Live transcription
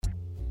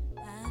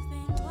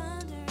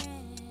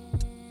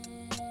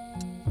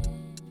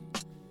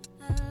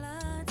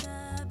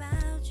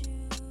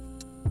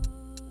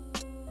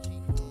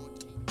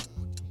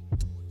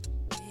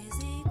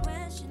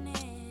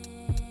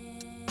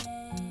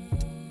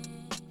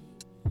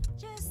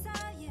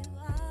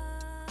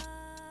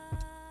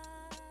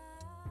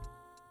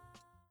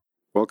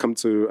Welcome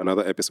to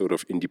another episode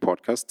of Indie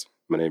Podcast.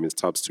 My name is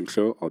Tabs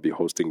Tuchlo. I'll be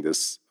hosting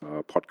this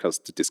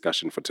podcast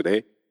discussion for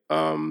today.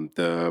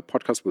 The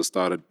podcast was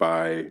started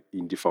by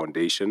Indie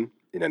Foundation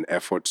in an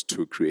effort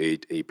to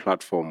create a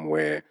platform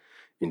where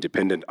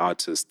independent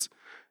artists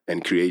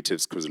and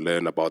creatives could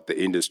learn about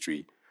the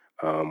industry.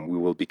 We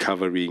will be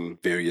covering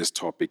various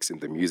topics in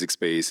the music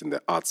space, in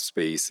the art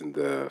space, in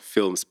the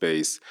film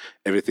space,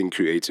 everything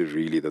creative,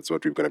 really. That's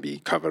what we're going to be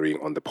covering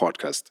on the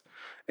podcast.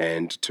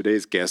 And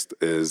today's guest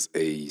is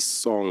a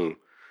soulful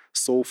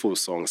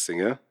song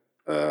singer,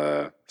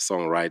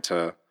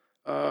 songwriter,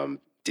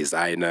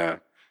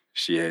 designer.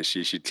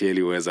 She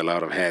clearly wears a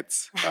lot of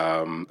hats.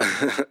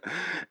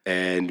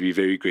 And we're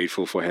very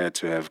grateful for her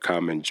to have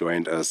come and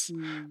joined us.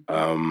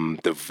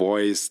 The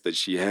voice that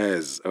she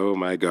has, oh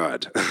my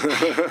God.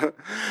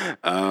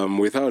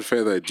 Without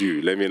further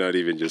ado, let me not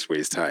even just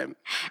waste time.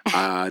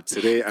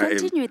 Today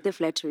Continue with the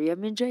flattery.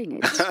 I'm enjoying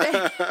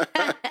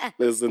it.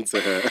 Listen to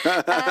her.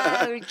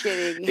 I'm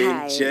kidding.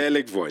 Hi.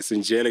 Angelic voice.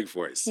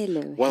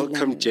 Hello.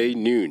 Welcome, Jay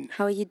Noon.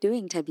 How are you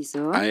doing,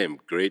 Tabiso? I am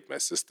great, my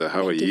sister.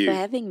 How are Thank you you? for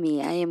having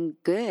me. I am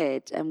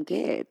good. I'm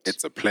good.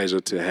 It's a pleasure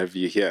to have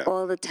you here.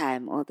 All the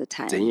time.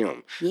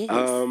 Damn.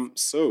 Yes.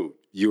 So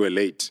you were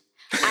late.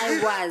 I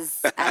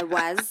was,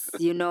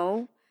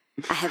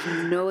 I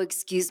have no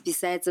excuse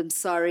besides I'm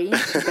sorry.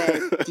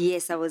 But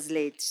yes, I was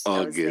late.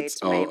 All I was good. late.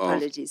 My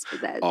apologies for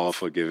that. All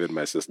forgiven,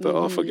 my sister.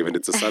 All forgiven.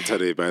 It's a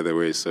Saturday, by the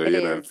way. So, It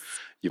is.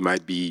 you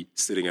might be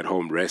sitting at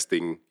home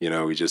resting.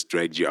 We just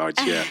dragged you out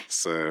here.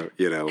 So,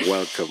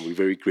 welcome. We're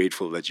very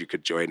grateful that you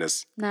could join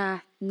us. Nah,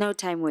 no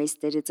time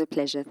wasted. It's a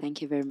pleasure.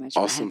 Thank you very much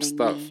Awesome for having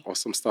stuff. me.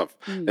 Awesome stuff.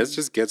 Let's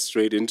just get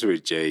straight into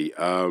it, Jay.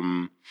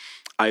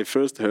 I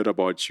first heard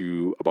about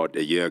you about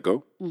a year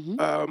ago.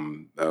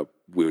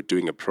 We were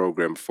doing a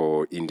program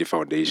for Indie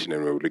Foundation,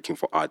 and we were looking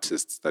for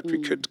artists that we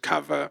could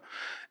cover.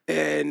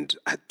 And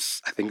I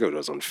think it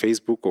was on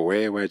Facebook or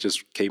where I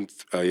just came,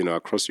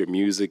 across your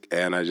music,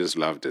 and I just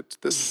loved it.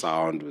 The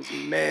sound was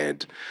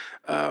mad.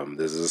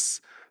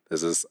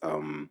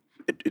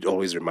 It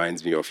always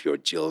reminds me of your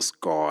Jill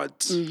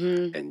Scott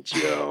and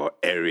your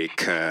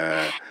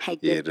Erica. I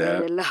get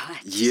that a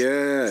lot.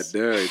 Yeah,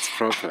 no, it's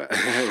proper.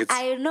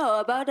 I know.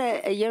 About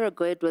a year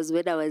ago, it was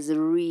when I was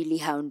really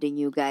hounding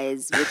you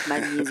guys with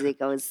my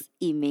music. I was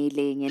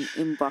emailing and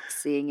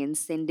inboxing and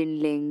sending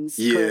links.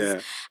 'Cause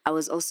Yeah. I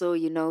was also,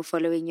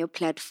 following your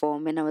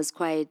platform, and I was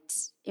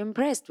quite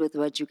impressed with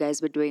what you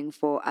guys were doing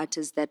for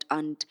artists that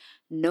aren't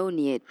known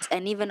yet,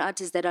 and even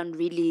artists that aren't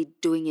really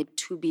doing it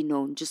to be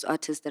known, just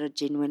artists that are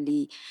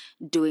genuinely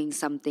doing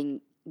something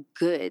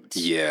good.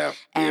 Yeah.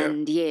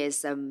 And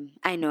yes,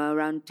 I know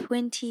around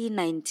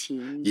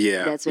 2019,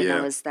 that's when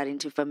I was starting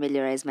to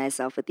familiarize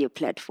myself with your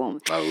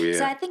platform. Oh, yeah.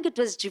 So I think it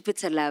was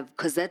Jupiter Love,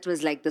 because that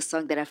was like the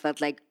song that I felt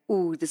like,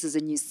 ooh, this is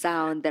a new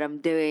sound that I'm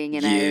doing,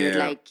 and I would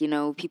like,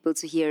 people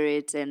to hear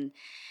it, and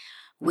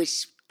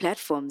which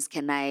platforms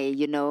can I,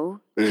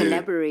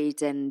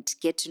 collaborate and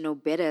get to know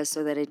better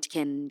so that it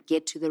can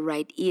get to the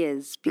right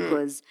ears,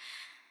 because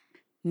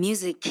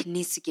music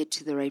needs to get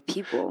to the right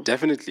people.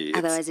 Definitely.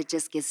 Otherwise, it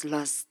just gets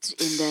lost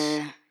in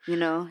the,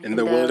 in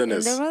the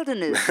wilderness. In the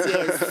wilderness,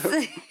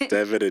 yes.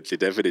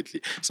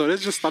 Definitely. So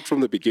let's just start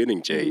from the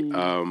beginning, Jay.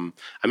 I'm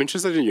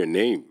interested in your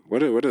name.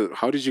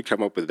 How did you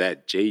come up with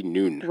that, Jay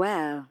Noon?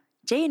 Well,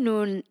 Jay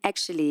Noon,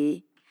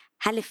 actually,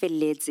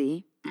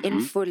 Halefelezi, in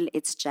full,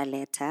 it's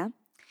Jaleta.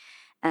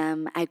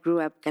 I grew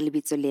up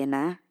Galibitso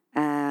Lena.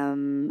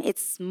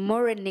 It's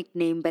more a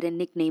nickname, but a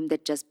nickname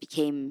that just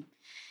became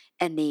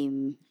a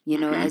name.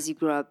 As you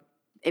grow up,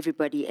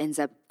 everybody ends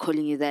up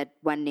calling you that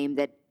one name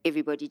that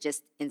everybody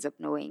just ends up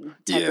knowing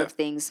type of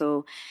thing.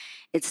 So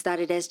it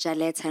started as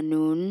Jaleta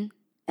Noon,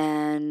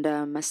 and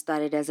I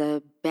started as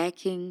a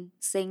backing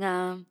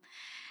singer,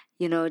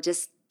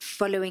 just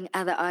following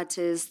other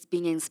artists,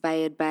 being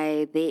inspired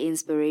by their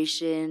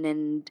inspiration.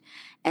 And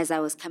as I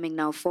was coming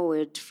now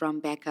forward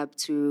from backup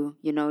to,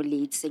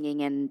 lead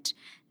singing, and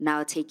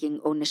now taking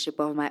ownership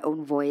of my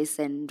own voice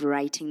and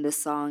writing the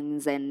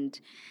songs and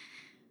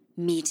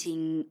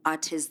meeting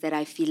artists that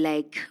I feel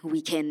like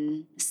we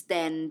can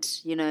stand,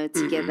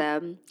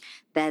 together.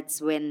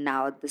 That's when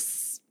now the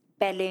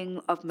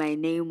spelling of my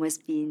name was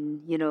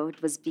being,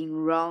 it was being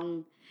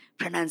wrong.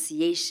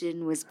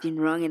 Pronunciation was being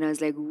wrong, and I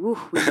was like, "Woo,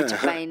 we need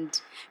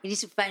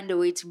to find a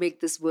way to make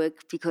this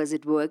work, because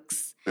it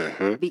works."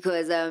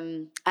 Because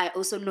I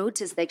also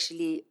noticed,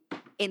 actually,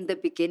 in the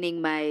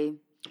beginning, my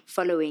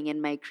following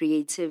and my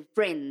creative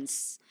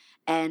friends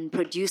and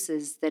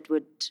producers that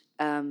would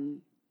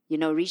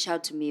reach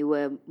out to me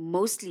were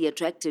mostly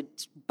attracted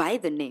by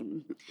the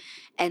name,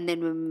 and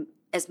then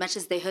as much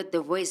as they heard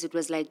the voice, it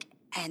was like,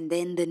 and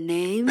then the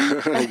name.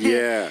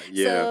 Yeah.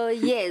 So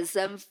yes,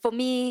 for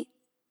me,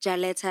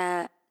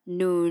 Jaleta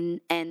Noon,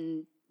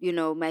 and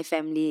my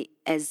family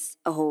as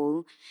a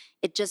whole,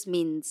 it just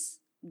means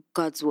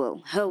God's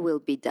will, her will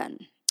be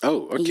done.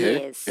 Oh,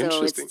 okay. Yes, so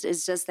Interesting.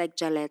 it's just like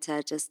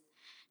Jaleta, just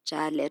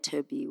let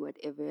her be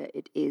whatever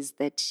it is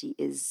that she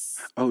is.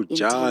 Oh,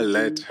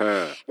 let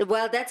her.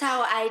 Well, that's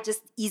how I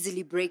just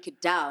easily break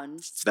it down.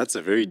 That's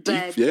a very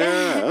deep, But,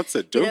 that's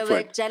a dope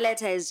one. But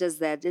let her is just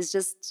that.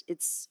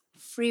 It's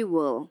free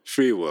will.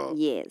 Free will.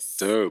 Yes.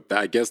 Dope.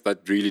 I guess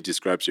that really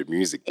describes your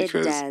music,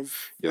 because it does.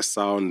 Your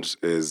sound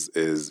is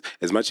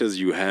as much as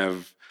you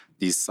have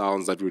these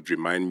sounds that would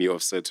remind me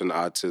of certain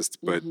artists,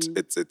 but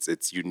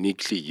it's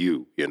uniquely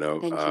you, you know.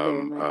 Thank you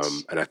very much.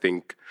 And I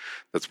think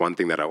that's one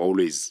thing that I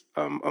always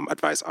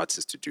advise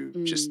artists to do.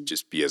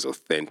 Just be as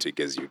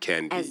authentic as you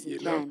can be, As you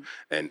know.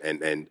 can.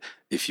 And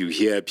if you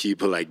hear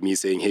people like me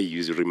saying, "Hey,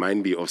 you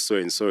remind me of so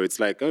and so," it's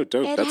like, oh,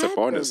 dope. That's a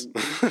bonus.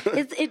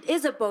 It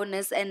is a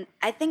bonus, and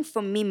I think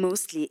for me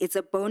mostly, it's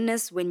a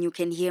bonus when you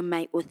can hear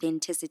my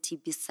authenticity.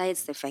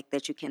 Besides the fact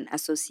that you can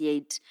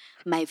associate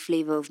my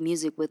flavor of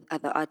music with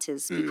other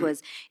artists,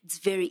 because it's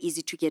very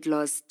easy to get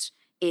lost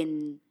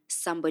in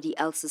somebody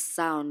else's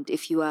sound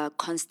if you are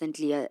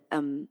constantly, I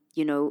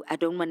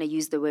don't want to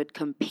use the word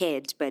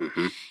compared, but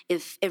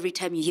if every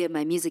time you hear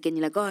my music and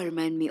you're like, oh,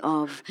 remind me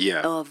of,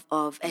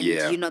 and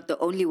you're not the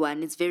only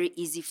one, it's very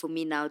easy for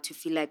me now to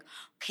feel like,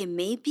 okay,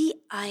 maybe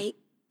I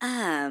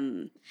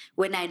am,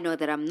 when I know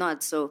that I'm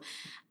not. So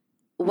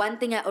one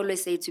thing I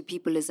always say to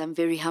people is I'm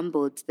very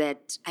humbled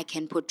that I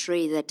can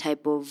portray that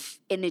type of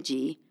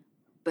energy,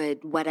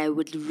 but what I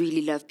would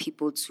really love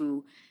people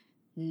to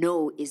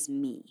know is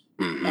me.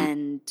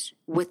 And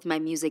with my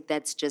music,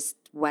 that's just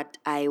what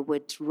I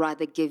would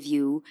rather give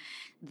you.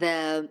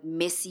 The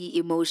messy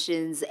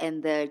emotions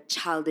and the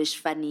childish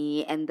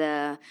funny and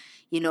the,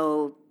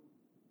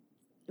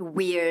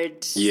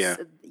 weird. Yeah.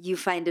 You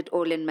find it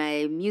all in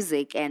my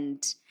music.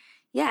 And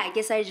yeah, I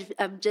guess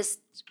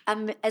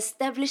I'm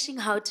establishing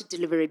how to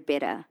deliver it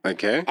better.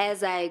 Okay.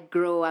 As I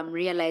grow, I'm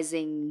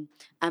realizing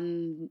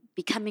I'm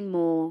becoming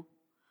more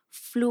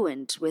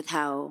fluent with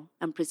how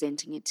I'm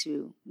presenting it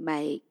to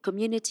my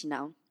community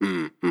now.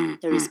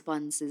 The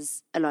response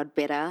is a lot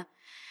better.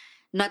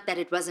 Not that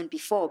it wasn't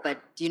before,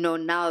 but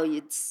now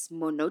it's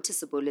more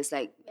noticeable. It's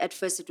like at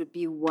first it would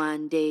be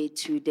 1 day,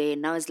 2 day,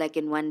 and now it's like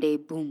in 1 day,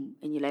 boom,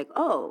 and you're like,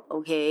 oh,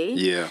 okay.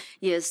 Yeah.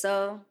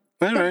 So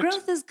all right.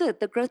 Growth is good.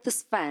 The growth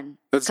is fun.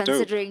 That's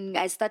considering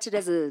dope. I started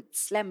as a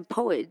slam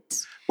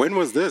poet. When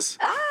was this?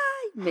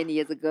 Many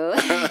years ago.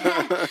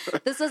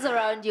 This was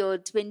around your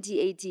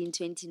 2018,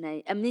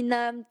 2009. I mean,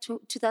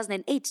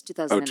 2008,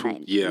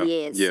 2009.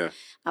 Yes. Yeah.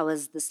 I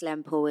was the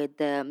slam poet,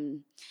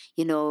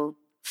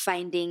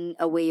 finding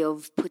a way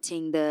of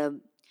putting the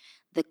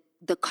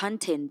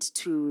content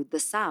to the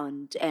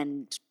sound.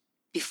 And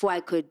before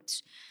I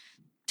could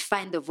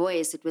find the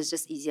voice, it was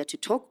just easier to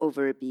talk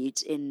over a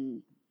beat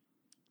in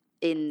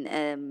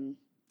rhythm.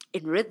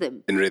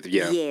 In rhythm,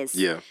 yeah. Yes.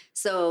 Yeah.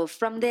 So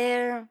from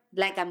there,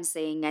 like I'm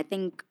saying, I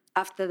think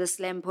after the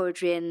slam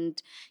poetry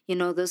and,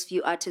 those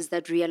few artists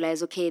that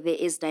realize, okay, there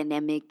is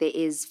dynamic, there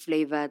is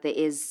flavor,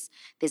 there's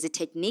a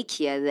technique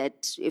here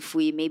that if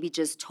we maybe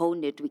just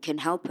tone it, we can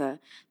help her.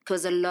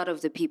 Because a lot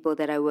of the people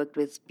that I worked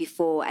with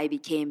before I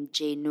became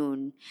J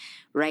Noon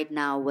right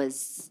now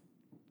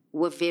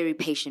were very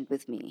patient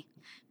with me.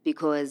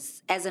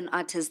 Because as an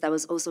artist, I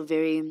was also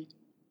very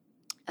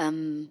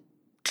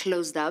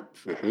closed up.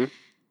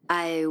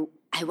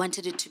 I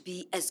wanted it to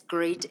be as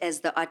great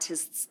as the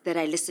artists that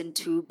I listened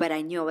to, but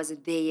I knew I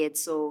wasn't there yet.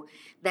 So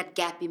that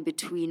gap in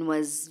between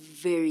was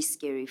very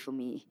scary for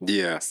me.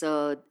 Yeah.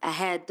 So I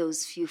had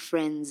those few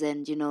friends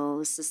and,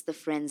 sister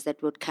friends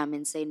that would come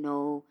and say,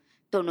 no,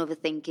 don't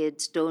overthink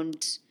it.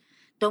 Don't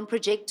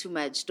project too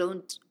much.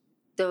 Don't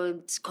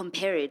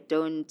compare it.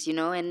 Don't,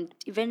 and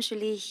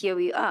eventually here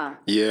we are.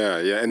 Yeah.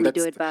 And we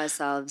do it by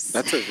ourselves.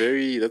 That's a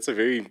very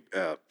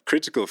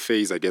critical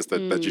phase, I guess, that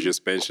you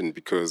just mentioned,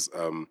 because,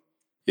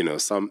 in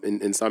some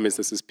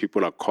instances,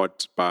 people are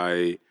caught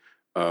by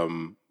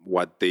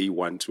what they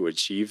want to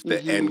achieve,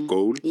 the end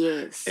goal.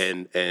 Yes.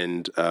 And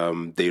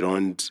they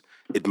don't,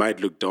 it might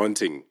look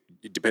daunting.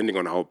 Depending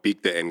on how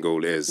big the end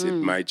goal is, it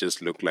might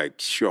just look like,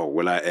 sure,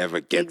 will I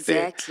ever get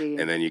there?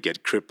 And then you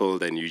get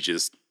crippled and you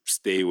just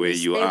stay where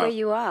you are. Stay where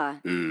you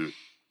are.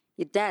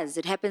 It does.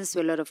 It happens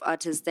to a lot of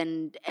artists.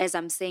 And as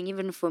I'm saying,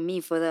 even for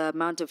me, for the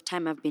amount of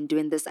time I've been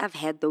doing this, I've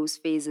had those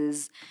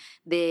phases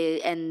there,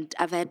 and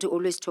I've had to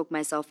always talk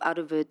myself out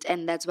of it.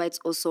 And that's why it's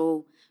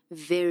also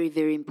very,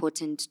 very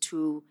important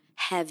to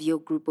have your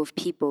group of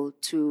people,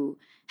 to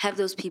have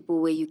those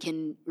people where you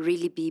can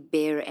really be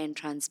bare and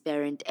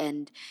transparent,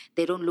 and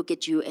they don't look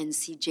at you and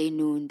see J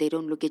Noon. They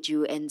don't look at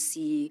you and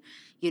see,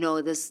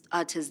 this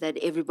artist that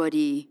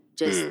everybody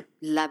just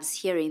loves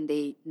hearing.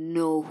 They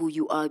know who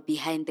you are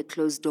behind the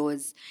closed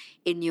doors,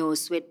 in your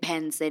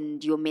sweatpants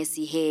and your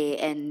messy hair,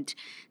 and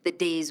the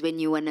days when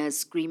you want to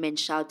scream and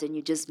shout and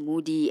you're just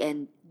moody.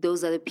 And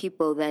those are the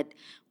people that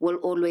will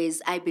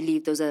always, I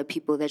believe those are the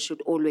people that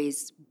should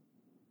always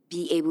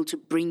be able to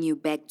bring you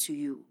back to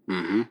you.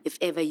 If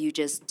ever you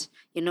just,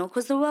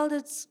 because the world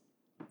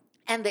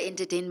and the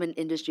entertainment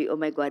industry, oh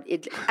my God,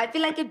 I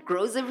feel like it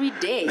grows every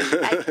day.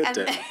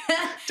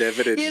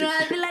 Definitely.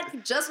 I feel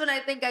like just when I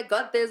think I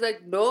got there, it's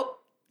like, nope,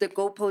 the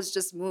goalpost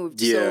just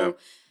moved. Yeah.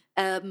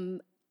 So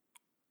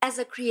as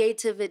a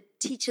creative, it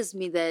teaches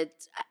me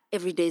that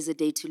every day is a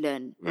day to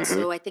learn.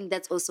 So I think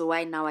that's also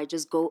why now I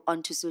just go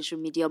onto social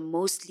media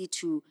mostly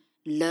to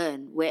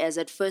learn. Whereas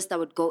at first I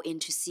would go in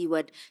to see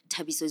what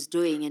Thabiso is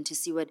doing and to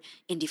see what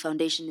Indie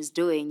Foundation is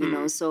doing, you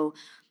know. So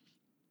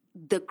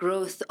the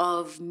growth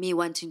of me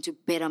wanting to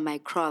better my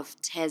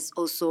craft has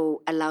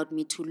also allowed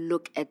me to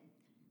look at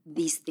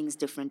these things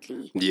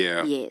differently.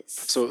 Yeah. Yes.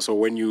 So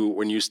when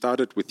you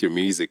started with your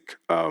music,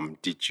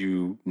 did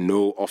you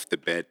know off the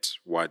bat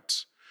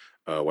what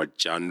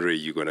genre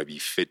you're gonna be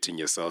fitting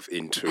yourself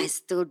into? I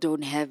still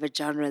don't have a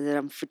genre that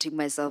I'm fitting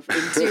myself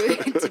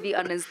into, to be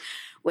honest.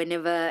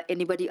 Whenever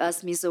anybody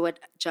asks me, so what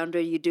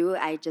genre you do,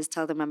 I just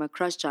tell them I'm a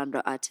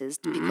cross-genre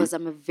artist because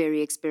I'm a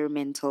very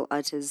experimental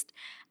artist.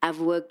 I've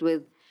worked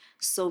with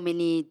so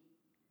many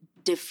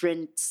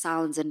different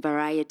sounds and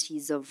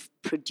varieties of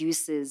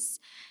producers.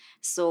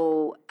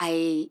 So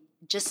I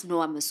just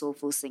know I'm a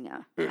soulful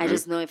singer. I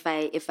just know if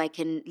I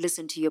can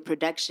listen to your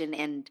production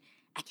and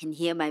I can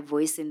hear my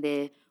voice in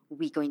there,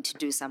 we're going to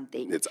do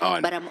something. It's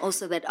on. But I'm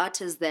also that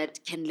artist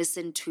that can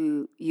listen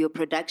to your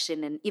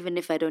production, and even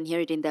if I don't hear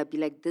it in there, I'll be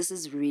like, this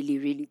is really,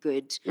 really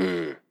good.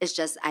 It's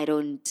just I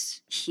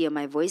don't hear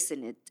my voice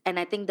in it. And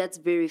I think that's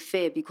very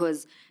fair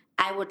because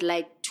I would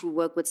like to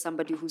work with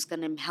somebody who's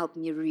going to help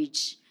me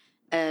reach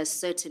a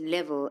certain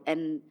level,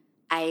 and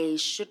I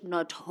should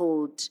not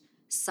hold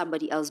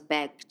somebody else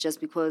back just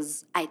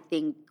because I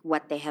think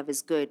what they have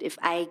is good. If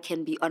I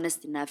can be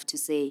honest enough to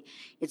say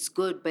it's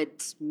good,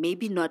 but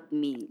maybe not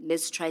me,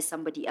 let's try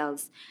somebody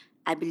else,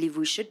 I believe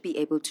we should be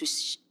able to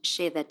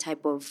share that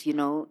type of, you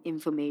know,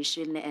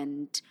 information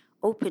and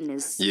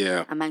openness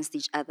amongst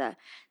each other.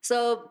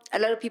 So a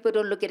lot of people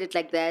don't look at it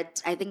like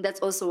that. I think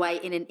that's also why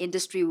in an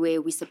industry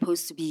where we're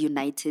supposed to be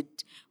united,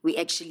 we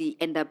actually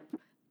end up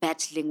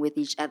battling with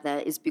each other,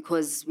 is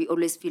because we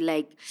always feel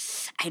like,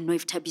 I know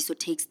if Thabiso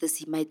takes this,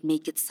 he might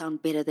make it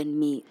sound better than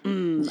me.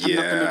 I'm not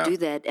going to do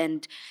that.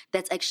 And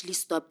that's actually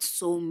stopped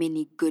so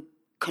many good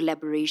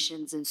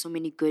collaborations and so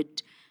many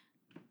good,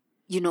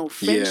 you know,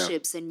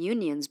 friendships and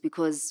unions,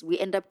 because we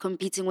end up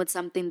competing with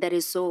something that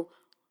is so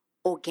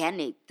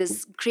organic.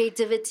 This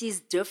creativity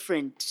is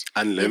different.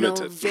 Unlimited.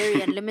 You know,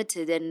 very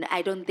unlimited. And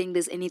I don't think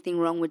there's anything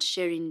wrong with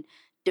sharing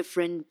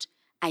different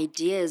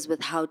ideas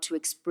with how to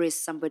express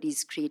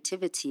somebody's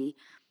creativity.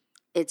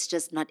 It's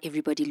just not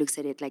everybody looks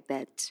at it like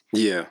that.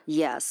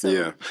 Yeah.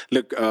 So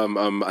Look,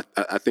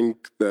 I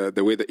think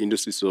the way the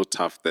industry is so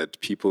tough that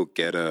people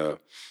get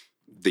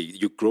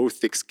you grow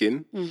thick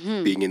skin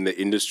being in the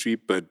industry,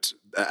 but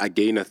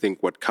again, I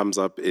think what comes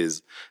up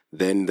is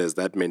then there's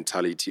that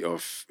mentality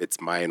of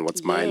it's mine,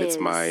 what's mine, it's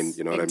mine.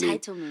 You know what I mean?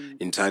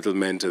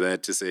 Entitlement to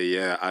that, to say,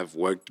 yeah, I've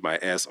worked my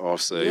ass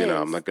off, so you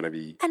know I'm not going to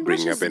be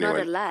bringing up anyone.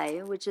 Which is not a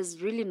lie, which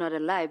is really not a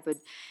lie. But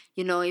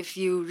you know, if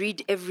you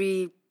read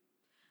every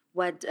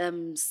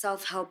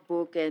self-help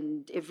book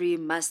and every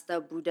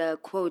master Buddha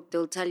quote,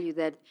 they'll tell you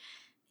that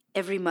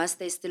every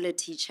master is still a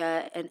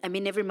teacher, and I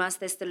mean every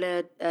master is still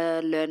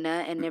a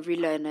learner, and every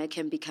learner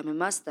can become a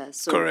master.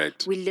 So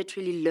correct. We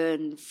literally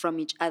learn from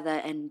each other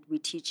and we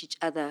teach each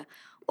other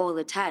all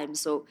the time.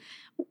 So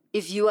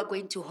if you are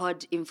going to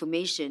hoard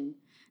information,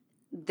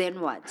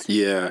 then what?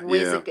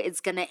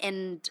 It's going to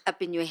end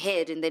up in your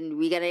head, and then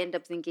we're going to end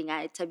up thinking,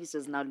 Thabiso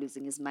is now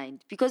losing his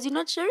mind because you're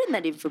not sharing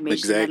that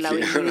information,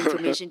 allowing new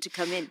information to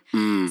come in.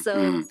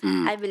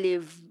 I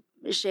believe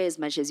share as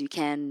much as you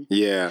can.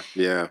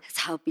 Let's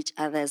help each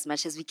other as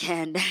much as we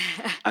can.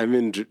 I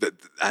mean,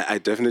 I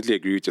definitely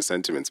agree with your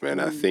sentiments,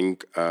 man. I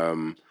think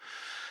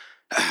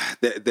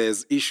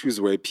there's issues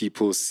where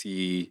people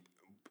see,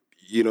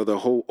 you know, the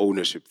whole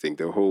ownership thing,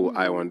 the whole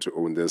I want to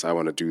own this, I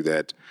want to do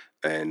that.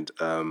 And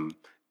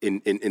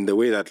in the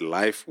way that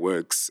life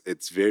works,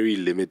 it's very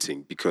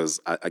limiting because,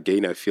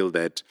 again, I feel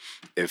that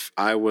if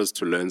I was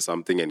to learn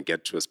something and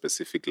get to a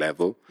specific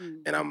level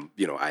and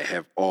I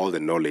have all the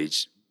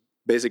knowledge,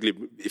 basically,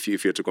 if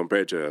you're to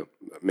compare it to,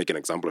 make an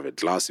example of a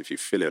glass, if you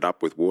fill it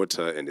up with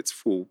water and it's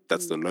full,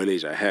 that's the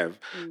knowledge I have.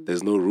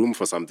 There's no room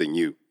for something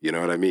new. You know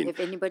what I mean? If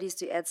anybody's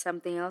to add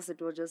something else,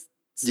 it will just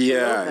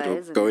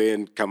it'll go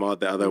in, come out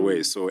the other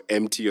way. So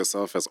empty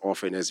yourself as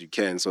often as you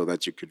can so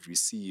that you could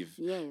receive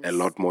a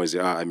lot more as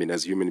you are. I mean,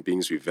 as human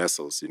beings, we're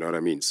vessels, you know what I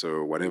mean?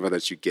 So whatever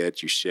that you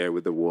get, you share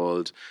with the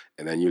world,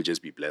 and then you'll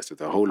just be blessed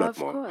with a whole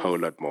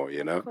lot more,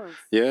 you know?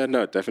 Yeah,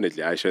 no,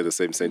 definitely. I share the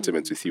same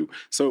sentiments with you.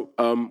 So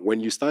when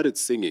you started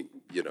singing,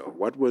 you know,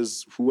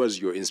 who was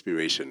your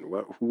inspiration?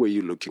 Who were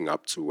you looking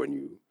up to when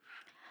you...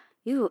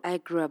 I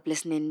grew up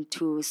listening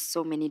to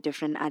so many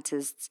different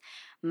artists.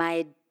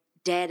 My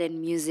dad and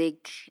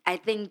music, I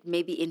think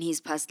maybe in his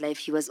past life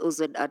he was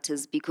also an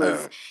artist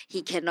because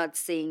he cannot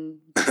sing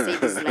to save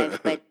his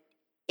life, but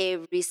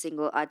every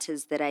single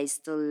artist that I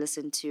still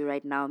listen to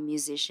right now,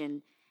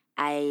 musician,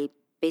 I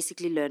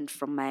basically learned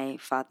from my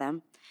father.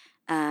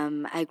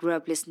 I grew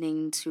up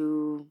listening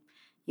to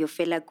your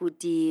Fela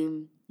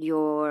Kuti,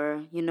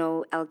 your,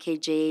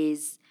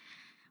 LKJs,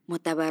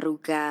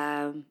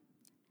 Motabaruka,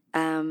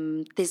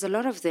 There's a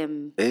lot of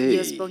them. Hey,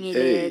 Yo Sibongile,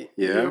 hey,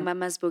 yeah. Yo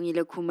Mama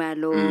Sibongile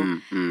Khumalo.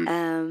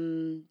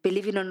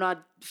 Believe it or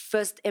not,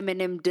 first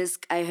Eminem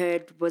disc I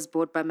heard was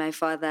bought by my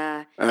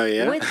father. Oh,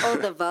 yeah? With all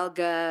the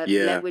vulgar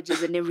Yeah.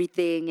 languages and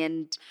everything,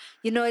 and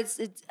it's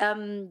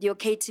your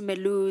Katie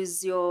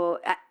Melus, your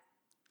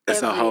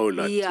It's a whole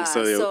lot. Yeah,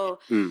 So, so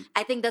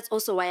I think that's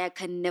also why I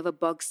can never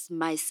box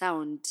my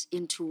sound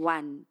into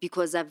one,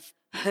 because I've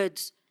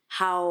heard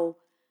how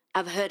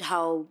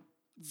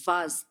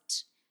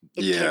vast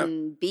it Yeah,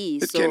 can be.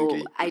 it So can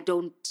be. I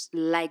don't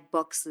like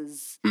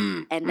boxes,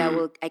 and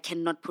I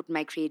cannot put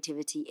my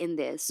creativity in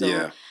there. So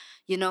Yeah.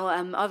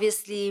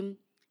 obviously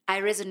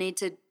I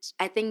resonated.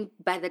 I think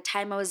by the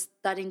time I was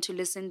starting to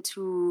listen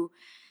to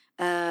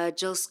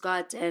Jill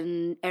Scott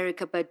and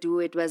Erica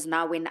Badu, it was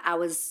now when I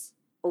was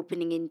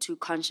opening into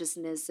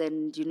consciousness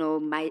and,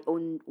 my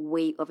own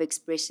way of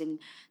expressing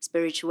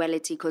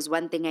spirituality. Because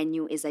one thing I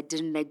knew is I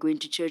didn't like going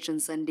to church on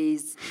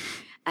Sundays.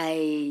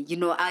 I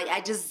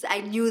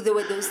knew there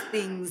were those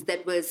things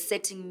that were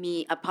setting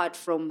me apart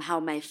from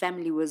how my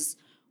family was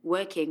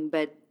working.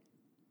 But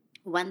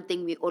one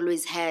thing we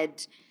always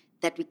had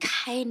that we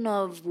kind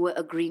of were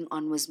agreeing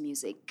on was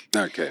music.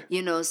 Okay.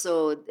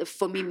 So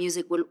for me,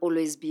 music will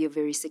always be a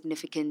very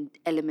significant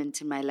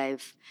element in my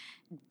life,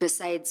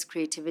 besides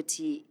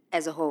creativity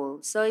as a whole.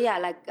 So yeah,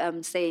 like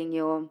I'm saying,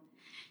 your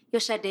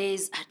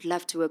Sade's, I'd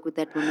love to work with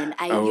that woman.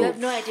 You have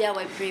no idea how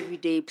I pray every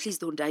day. Please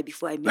don't die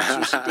before I meet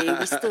you, Sade.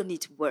 We still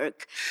need to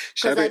work.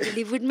 Because I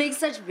believe we'd make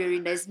such very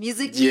nice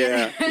music.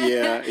 Yeah.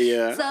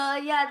 So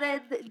yeah,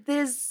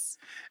 there's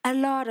a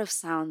lot of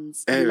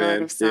sounds. Hey, a lot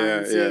man. of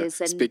sounds, yeah.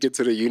 yes. And Speak it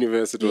to the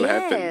universe, it will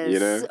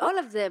happen, all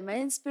of them.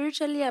 And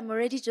spiritually, I'm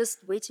already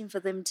just waiting for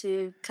them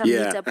to come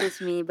Yeah. meet up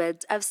with me.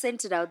 But I've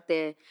sent it out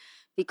there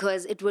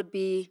because it would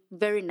be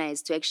very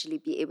nice to actually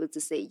be able to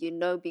say,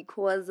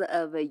 because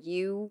of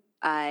you,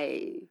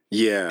 I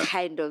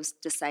kind of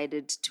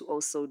decided to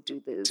also do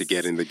this. To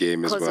get in the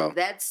game as well. Because of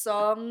that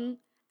song,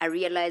 I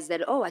realized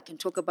that, I can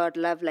talk about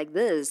love like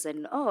this.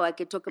 And, I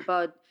can talk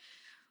about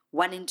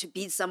wanting to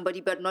beat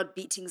somebody but not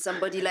beating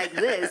somebody like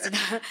this.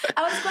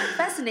 I was quite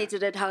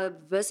fascinated at how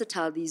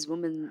versatile these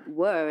women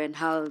were, and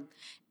how,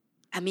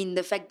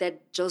 the fact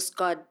that Jill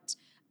Scott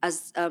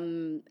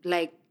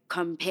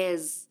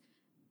compares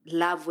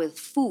love with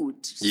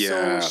food. Yeah.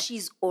 So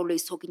she's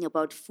always talking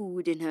about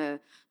food in her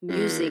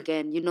music.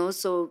 And,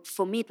 so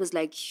for me, it was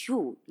like,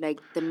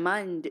 the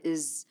mind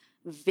is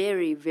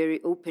very, very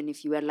open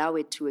if you allow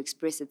it to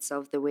express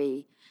itself the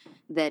way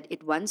that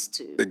it wants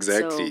to.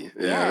 Exactly. So,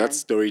 That's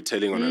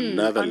storytelling on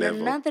another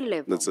level.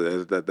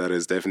 That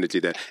is definitely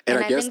that. And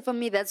I guess, think for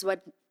me, that's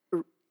what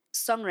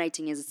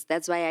songwriting is.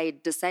 That's why I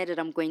decided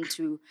I'm going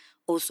to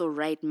also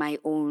write my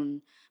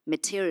own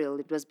material.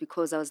 It was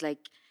because I was like,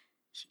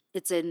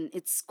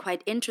 it's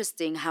quite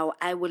interesting how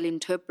I will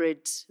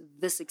interpret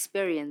this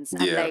experience.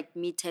 Unlike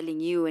me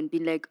telling you and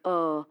being like,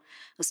 I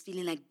was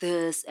feeling like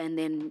this, and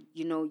then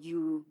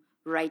you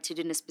write it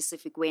in a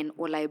specific way, and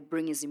all I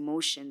bring is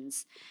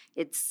emotions.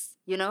 It's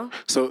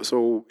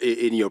So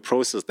in your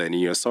process, then, in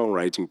your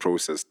songwriting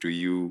process, do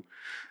you?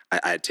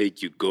 I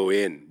take you go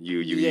in.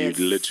 You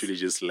literally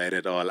just let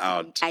it all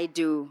out. I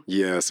do.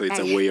 Yeah. So it's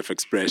a way of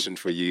expression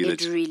for you.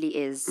 It really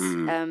is.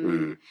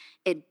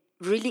 It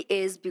really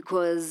is,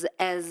 because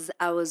as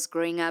I was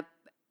growing up,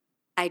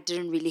 I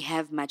didn't really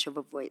have much of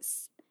a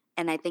voice.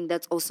 And I think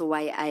that's also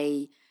why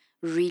I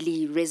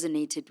really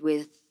resonated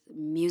with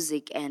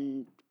music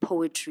and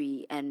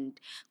poetry, and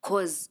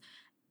because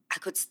I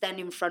could stand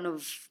in front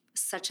of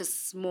such a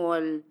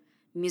small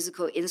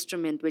musical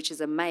instrument, which is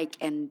a mic,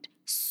 and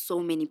so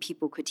many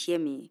people could hear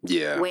me.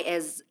 Yeah.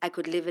 Whereas I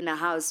could live in a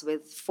house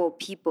with 4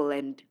 people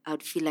and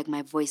I'd feel like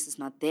my voice is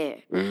not there.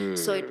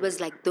 So it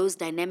was like those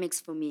dynamics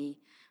for me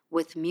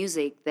with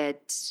music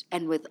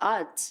and with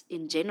art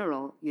in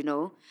general,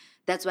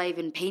 That's why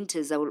even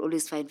painters I will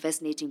always find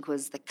fascinating,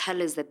 because the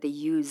colors that they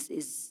use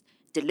is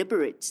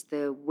deliberate.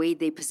 The way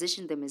they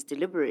position them is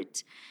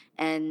deliberate.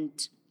 And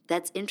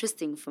that's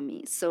interesting for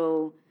me.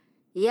 So,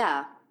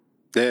 yeah.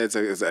 Yeah, it's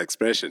an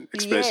expression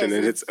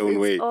in its own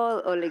way. It's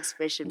all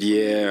expression.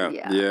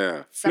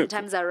 Yeah.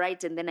 Sometimes I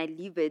write and then I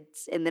leave it,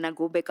 and then I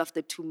go back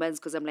after 2 months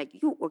because I'm like,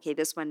 okay,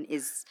 this one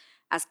is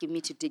asking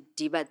me to dig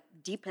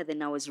deeper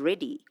than I was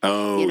ready.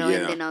 Oh, And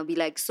then I'll be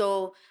like,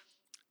 so,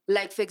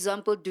 like, for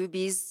example,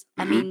 Doobies.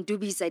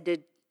 Doobies I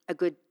did a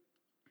good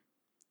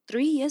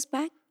 3 years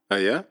back. Oh,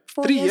 yeah?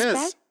 4 3 years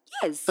back.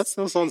 Yes. That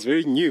still sounds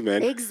very new,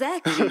 man.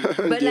 Exactly.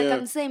 But like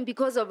I'm saying,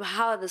 because of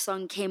how the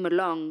song came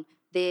along,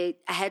 I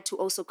had to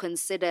also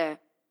consider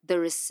the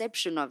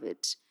reception of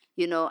it.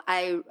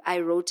 I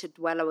wrote it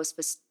while I was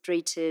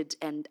frustrated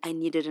and I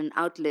needed an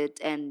outlet,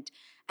 and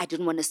I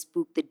didn't want to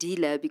spook the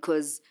dealer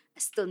because I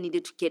still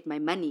needed to get my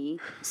money.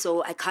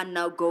 So I can't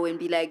now go and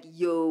be like,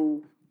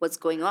 yo, what's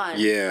going on?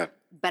 Yeah.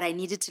 But I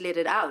needed to let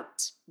it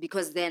out,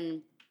 because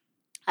then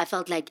I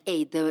felt like,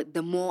 hey,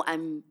 the more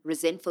I'm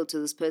resentful to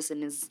this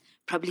person is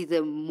probably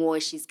the more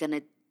she's going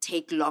to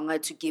take longer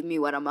to give me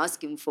what I'm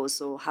asking for.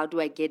 So how do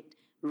I get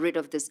rid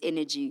of this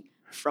energy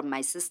from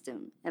my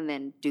system? And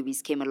then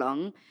Doobies came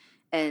along,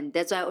 And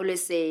that's why I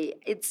always say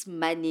it's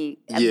money.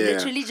 I'm Yeah.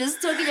 literally just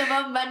talking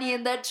about money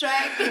in that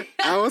track.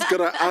 I was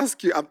gonna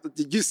ask you.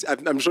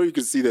 I'm sure you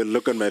could see the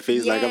look on my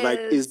face. Like I'm like,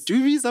 is Yes.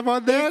 Doobies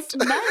about that? It's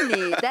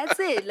money. That's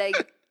it.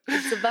 Like,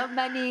 it's about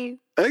money.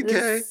 Okay.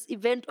 This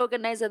event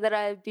organizer that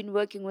I've been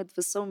working with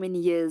for so many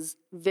years,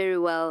 very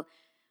well,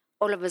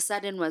 all of a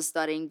sudden was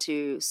starting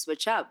to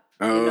switch up,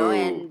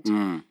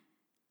 and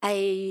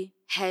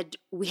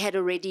we had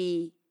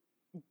already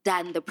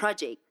done the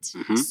project.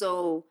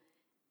 So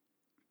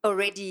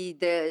already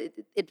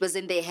it was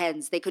in their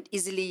hands. They could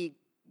easily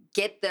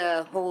get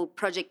the whole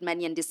project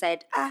money and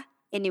decide,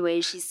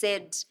 anyway, she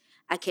said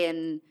I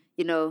can,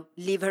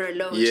 leave her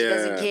alone. She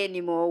doesn't Yeah. care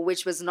anymore,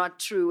 which was not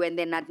true. And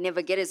then I'd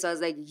never get it. So I was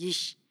like,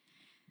 yeesh,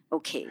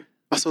 okay.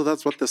 So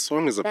that's what the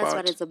song is about. That's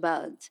what it's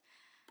about.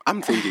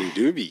 I'm thinking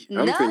Doobie.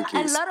 I'm thinking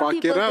a lot of spark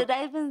people it up.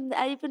 did.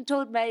 I even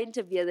told my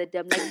interviewer that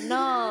I'm like,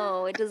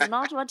 no, it is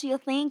not what you're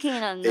thinking.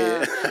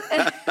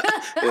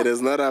 It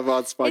is not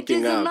about It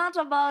sparking is up. not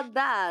about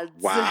that.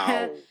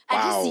 Wow. I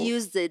Wow. just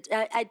used it.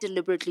 I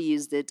deliberately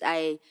used it.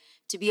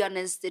 To be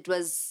honest, it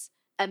was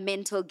a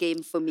mental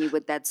game for me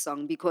with that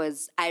song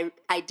because I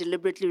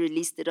deliberately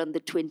released it on the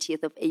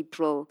 20th of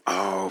April.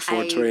 Oh,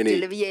 for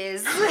training.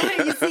 Yes.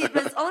 You see, it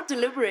was all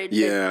deliberate. but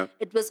Yeah.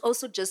 It was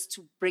also just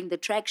to bring the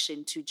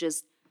traction, to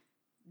just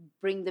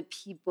bring the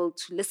people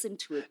to listen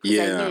to it. Because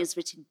I know it's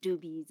written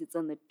Doobies. It's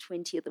on the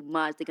 20th of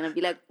March. They're going to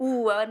be like,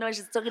 ooh, I know what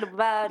she's talking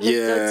about. Let's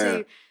go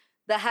to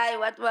the high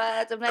what.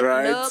 I'm like,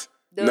 Right. nope.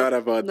 Not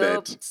about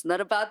that. It's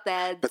not about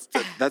that. But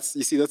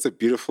that's a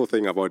beautiful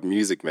thing about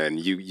music, man.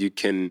 You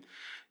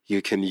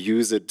can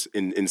use it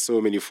in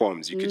so many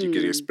forms. You could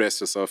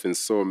express yourself in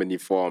so many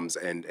forms,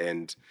 and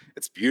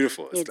it's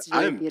beautiful. It's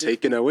very I'm beautiful.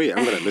 taken away.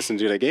 I'm gonna listen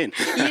to it again.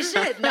 You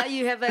should. Now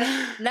you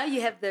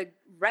have the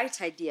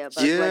right idea about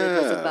what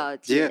it was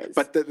about. Yeah, Yes.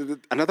 but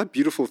another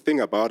beautiful thing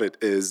about it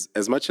is,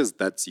 as much as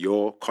that's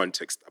your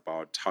context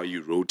about how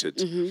you wrote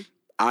it,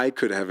 I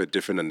could have a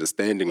different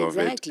understanding of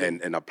it Exactly.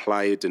 and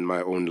apply it in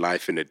my own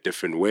life in a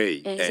different way.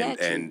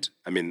 Exactly. And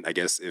I mean, I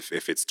guess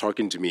if it's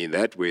talking to me in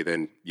that way,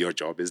 then your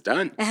job is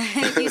done.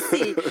 You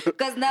see,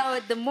 because now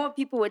the more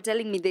people were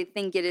telling me they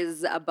think it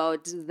is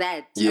about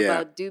that,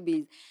 about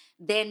Doobies,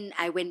 then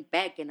I went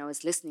back and I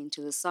was listening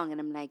to the song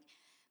and I'm like,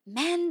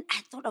 man,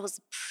 I thought I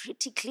was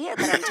pretty clear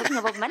that I'm talking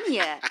about money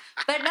here.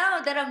 But now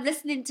that I'm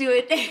listening to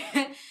it,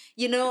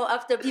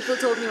 after people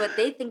told me what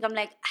they think, I'm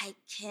like, I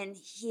can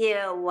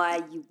hear why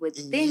you would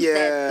think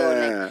that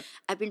though. Like,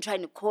 I've been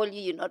trying to call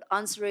you, you're not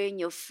answering,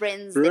 your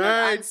friends, they're not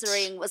Right.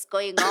 answering, what's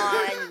going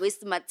on, you're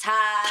wasting my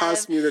time.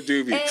 Pass me the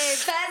doobie. Hey,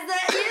 pass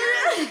that.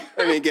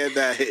 Let me get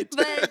that hit.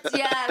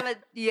 But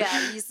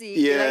you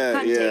see, Yeah,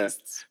 like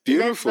context.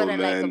 Beautiful, That's what I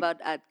man. like about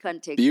art,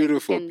 context.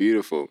 Beautiful, Like, you can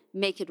beautiful.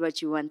 Make it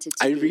what you want it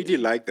to I be. really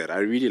like that. I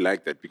really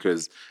like that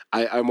because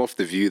I'm of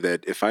the view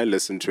that if I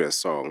listen to a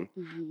song,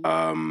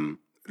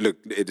 look,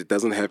 it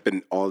doesn't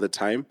happen all the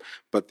time,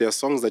 but there are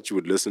songs that you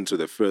would listen to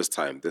the first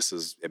time. This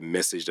is a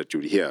message that you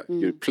would hear.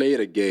 You play it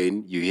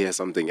again, you hear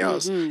something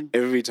else.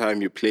 Every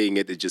time you're playing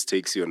it, it just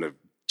takes you on a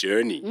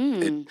journey.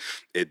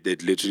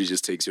 It literally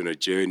just takes you on a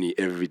journey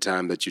every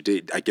time that you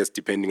did. I guess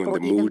depending on Or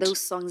the even mood. those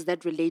songs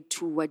that relate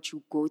to what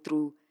you go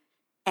through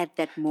at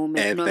that moment.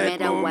 At no that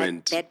matter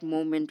moment. what that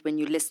moment when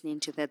you're listening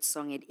to that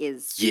song it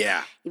is.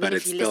 Yeah, Even but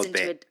if it's you still listen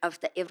there. to it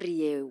after every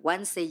year,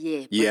 once a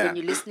year. But Yeah. when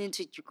you're listening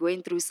to it, you're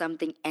going through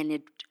something and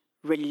it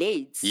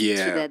relates to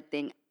Yeah. that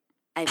thing.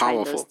 I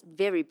Powerful. find those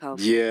very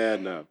powerful. Yeah,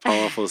 no,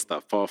 powerful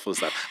stuff, powerful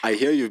stuff. I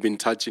hear you've been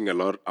touching a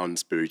lot on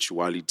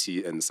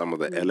spirituality and some of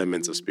the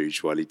elements of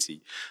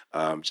spirituality.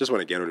 Just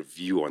want to get a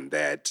view on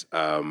that.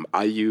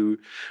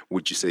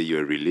 Would you say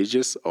you're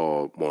religious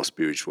or more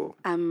spiritual?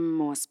 I'm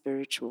more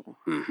spiritual.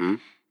 Mm-hmm.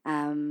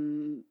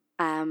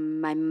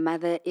 My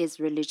mother is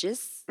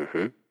religious.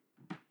 Mm-hmm.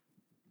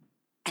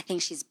 I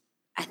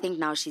think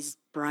now she's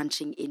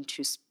branching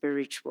into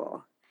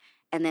spiritual.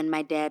 And then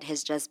my dad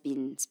has just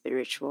been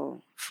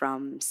spiritual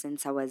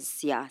since I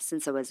was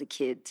a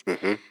kid.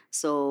 Mm-hmm.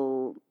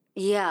 So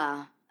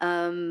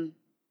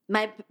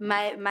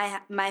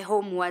my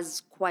home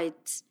was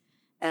quite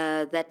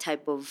that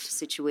type of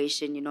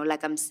situation,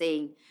 like I'm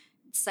saying,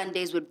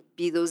 Sundays would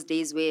be those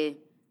days where,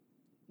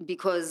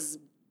 because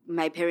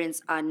my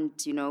parents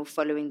aren't,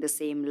 following the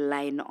same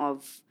line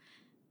of,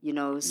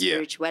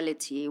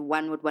 spirituality,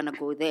 one would want to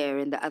go there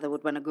and the other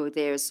would want to go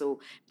there. So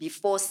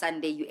before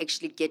Sunday, you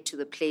actually get to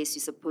the place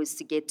you're supposed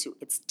to get to.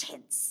 It's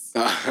tense.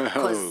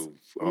 Because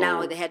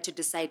now they had to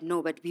decide,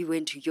 no, but we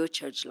went to your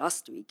church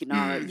last week,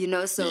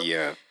 so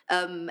Yeah.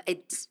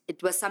 it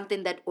was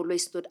something that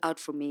always stood out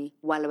for me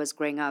while I was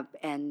growing up.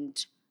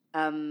 And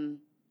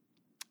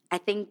I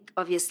think,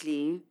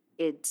 obviously,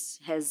 it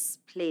has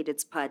played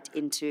its part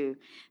into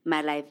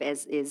my life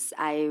as is.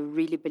 I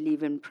really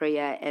believe in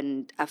prayer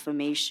and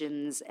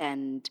affirmations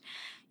and,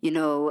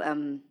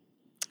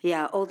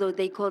 although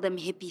they call them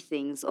hippie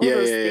things, all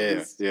those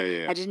things.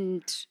 Yeah. I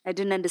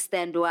didn't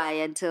understand why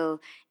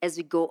until as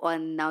we go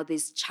on now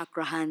there's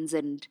chakra hands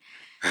and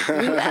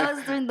I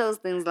was doing those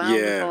things long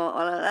Yeah. before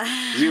all of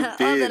that. You've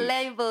all the been.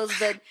 labels.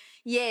 But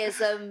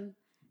yes,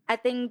 I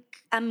think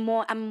I'm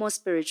more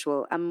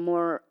spiritual. I'm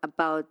more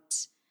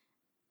about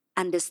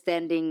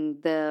understanding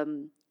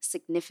the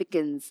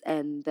significance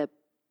and the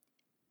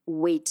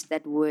weight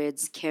that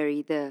words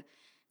carry, the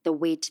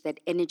weight that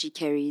energy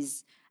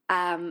carries.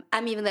 I'm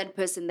even that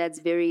person that's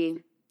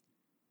very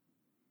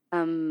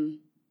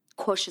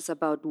cautious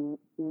about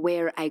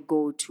where I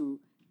go to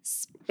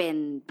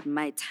spend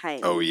my time.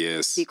 Oh,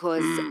 yes.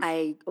 Because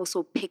I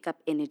also pick up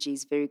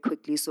energies very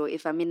quickly. So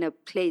if I'm in a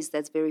place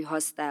that's very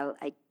hostile,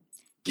 I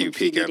can You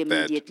feel pick it up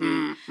that.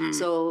 immediately.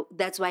 So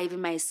that's why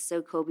even my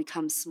circle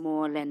becomes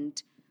small,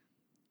 and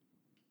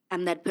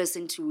I'm that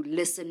person to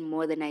listen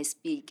more than I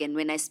speak. And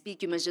when I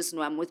speak, you must just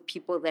know I'm with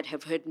people that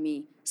have heard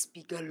me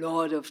speak a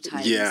lot of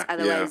times. Yeah,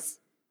 Otherwise,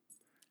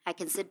 I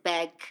can sit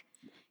back,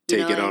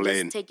 Take it all and just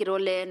in. take it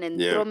all in and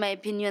throw my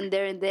opinion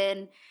there and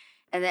then.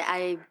 And then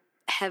I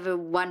have a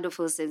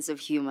wonderful sense of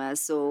humor.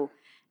 So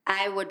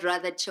I would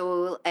rather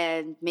chill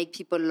and make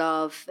people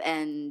laugh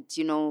and,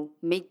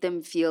 make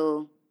them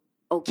feel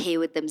okay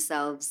with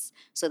themselves,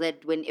 so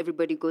that when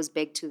everybody goes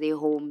back to their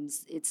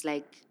homes, it's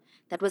like,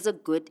 that was a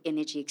good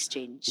energy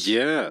exchange.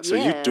 Yeah, so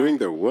you're doing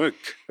the work.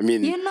 I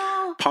mean,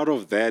 part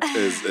of that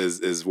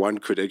is one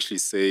could actually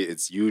say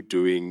it's you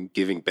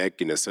giving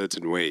back in a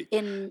certain way.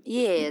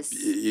 Yes.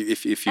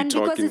 If you're and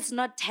talking, because it's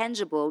not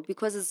tangible,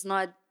 because it's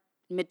not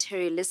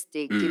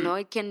materialistic,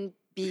 it can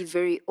be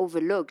very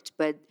overlooked.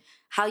 But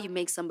how you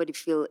make somebody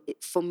feel,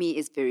 for me,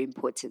 is very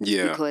important.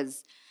 Yeah.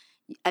 Because,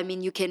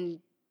 you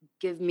can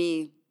give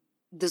me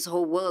this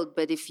whole world,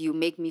 but if you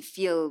make me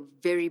feel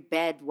very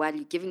bad while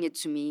you're giving it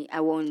to me, I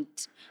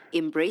won't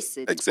embrace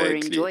it or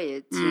enjoy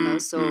it.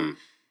 So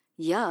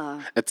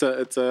yeah, it's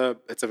a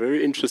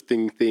very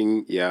interesting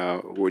thing. Yeah,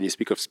 when you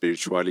speak of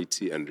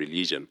spirituality and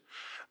religion,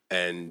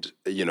 and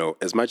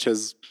as much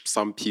as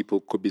some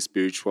people could be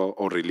spiritual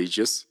or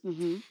religious,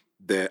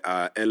 there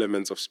are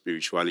elements of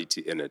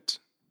spirituality in it,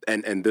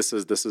 and this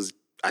is.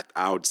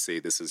 I would say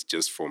this is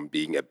just from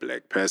being a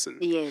black person.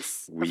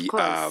 Yes, we of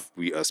course.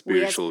 we are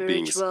spiritual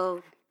beings.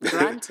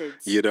 Granted.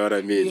 You know what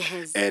I mean?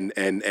 Yes. And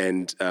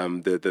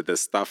the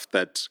stuff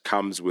that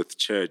comes with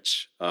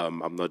church,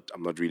 I'm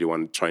not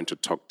really trying to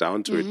talk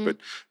down to it, but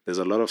there's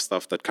a lot of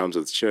stuff that comes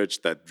with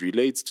church that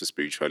relates to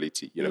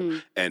spirituality,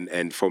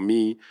 And for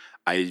me,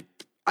 I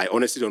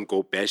honestly don't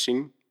go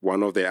bashing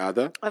one or the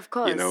other. Of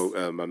course.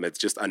 It's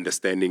just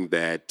understanding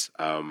that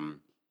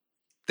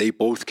they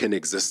both can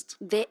exist.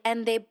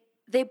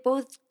 They're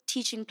both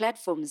teaching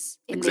platforms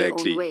in their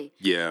own way.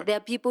 Yeah. There are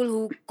people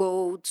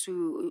who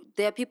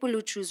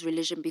choose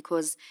religion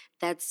because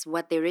that's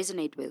what they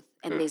resonate with,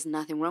 and there's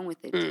nothing wrong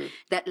with it.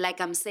 That, like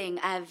I'm saying,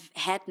 I've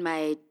had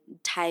my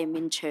time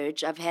in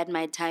church. I've had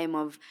my time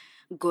of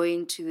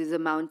going to the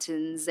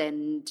mountains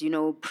and,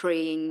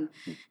 praying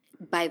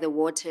by the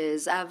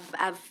waters. I've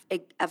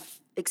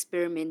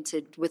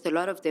experimented with a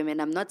lot of them,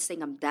 and I'm not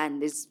saying I'm done.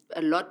 There's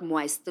a lot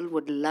more I still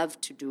would love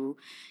to do,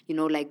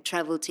 like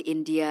travel to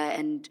India.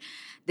 And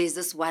there's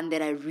this one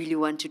that I really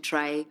want to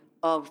try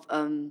of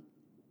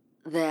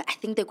I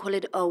think they call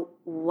it a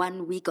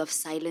 1 week of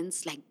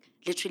silence, like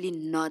literally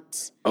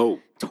not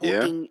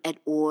talking at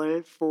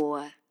all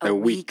for a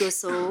week or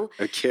so.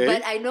 Okay.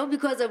 But I know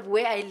because of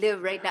where I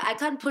live right now, I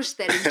can't push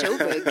that in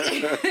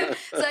Joburg.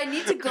 So I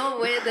need to go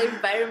where the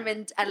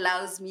environment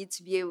allows me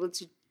to be able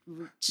to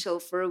chill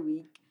for a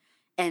week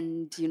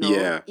and,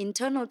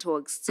 internal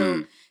talks.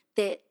 So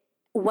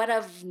what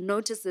I've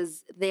noticed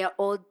is they are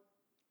all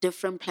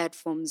different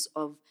platforms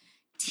of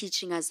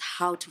teaching us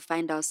how to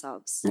find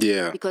ourselves.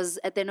 Yeah. Because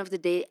at the end of the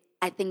day,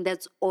 I think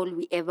that's all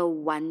we ever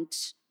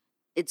want.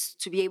 It's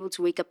to be able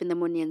to wake up in the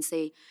morning and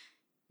say,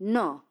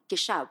 no, get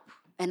sharp,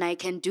 and I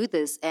can do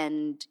this.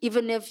 And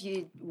even if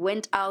you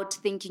went out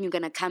thinking you're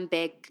going to come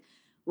back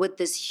with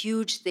this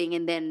huge thing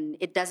and then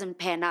it doesn't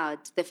pan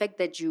out, the fact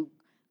that you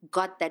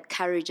got that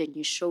courage and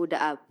you showed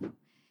up,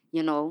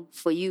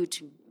 for you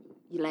to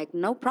be like,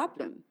 no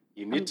problem.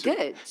 You need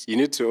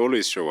to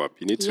always show up.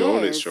 You need to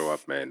always show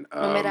up, man.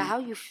 No matter how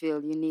you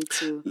feel, you need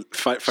to.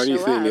 Funny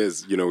thing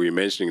is, we're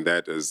mentioning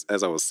that as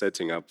I was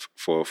setting up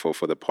for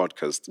the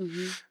podcast,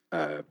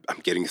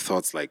 I'm getting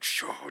thoughts like,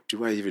 sure,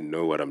 do I even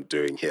know what I'm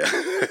doing here?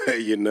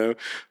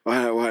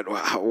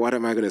 What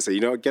am I going to say?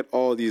 I get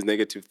all these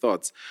negative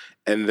thoughts.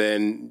 And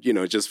then,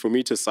 just for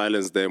me to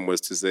silence them was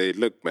to say,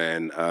 look,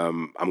 man,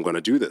 I'm going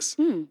to do this.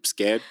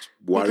 Scared,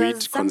 worried,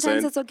 because concerned.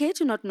 Sometimes it's okay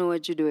to not know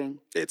what you're doing.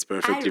 It's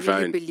perfectly fine. I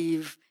really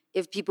believe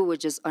if people were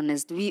just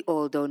honest, we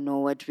all don't know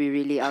what we're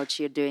really out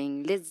here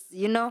doing. It's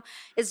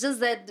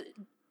just that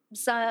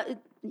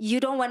you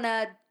don't want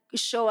to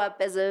show up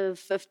as a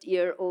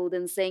 50-year-old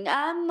and saying,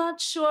 I'm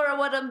not sure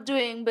what I'm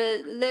doing,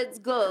 but let's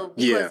go.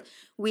 Because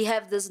we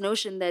have this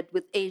notion that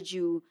with age,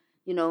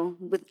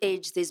 with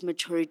age there's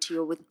maturity,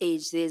 or with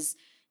age there's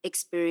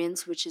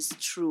experience, which is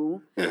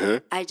true.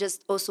 I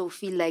just also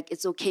feel like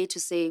it's okay to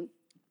say,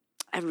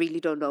 I really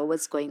don't know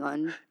what's going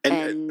on.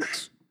 And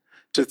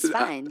it's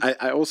fine.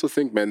 I also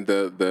think, man,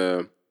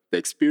 the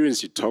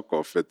experience you talk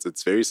of,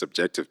 it's very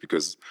subjective,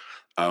 because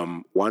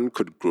one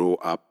could grow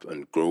up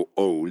and grow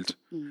old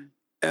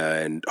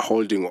and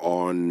holding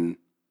on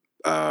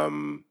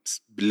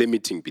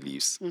limiting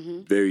beliefs,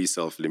 very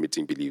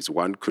self-limiting beliefs.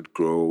 One could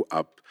grow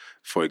up,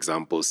 for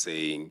example,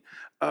 saying,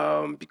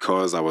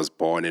 because I was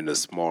born in a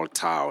small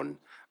town,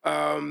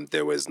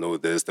 there was no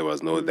this, there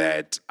was no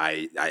that.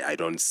 I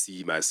don't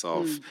see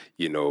myself,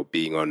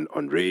 being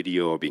on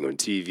radio or being on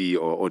TV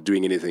or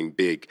doing anything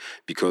big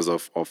because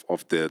of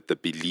the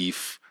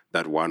belief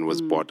that one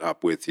was brought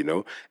up with,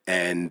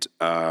 And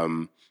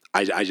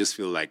I just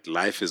feel like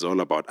life is all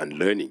about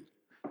unlearning.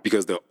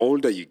 Because the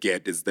older you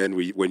get is then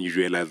when you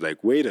realize,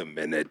 like, wait a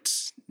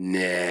minute,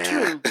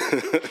 nah,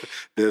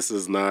 this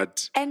is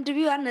not. And to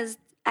be honest,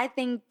 I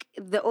think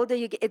the older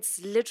you get, it's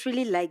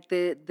literally like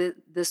the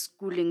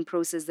schooling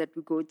process that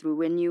we go through.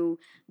 When you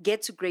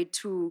get to grade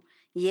 2,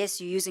 yes,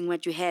 you're using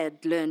what you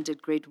had learned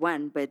at grade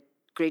 1, but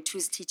grade 2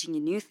 is teaching you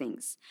new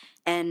things.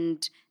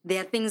 And there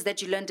are things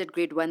that you learned at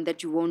grade 1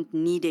 that you won't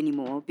need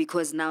anymore,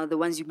 because now the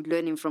ones you're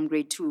learning from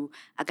grade 2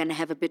 are going to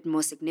have a bit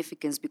more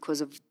significance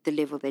because of the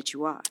level that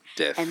you are.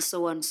 And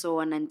so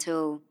on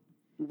until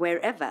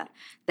wherever.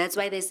 That's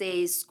why they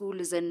say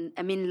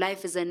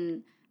life is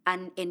an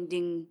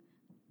unending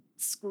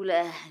school,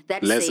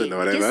 that lesson saying, or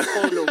whatever.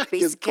 Iskolo,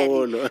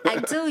 basically.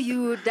 Until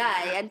you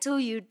die, until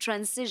you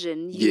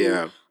transition,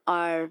 you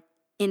are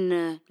in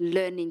a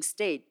learning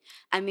state.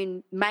 I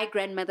mean, my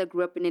grandmother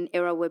grew up in an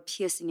era where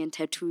piercing and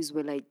tattoos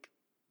were like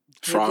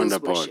frowned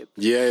upon. Worship,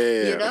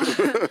 Yeah.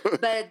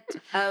 But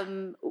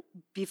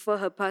before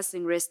her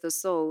passing, rest her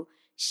soul,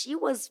 she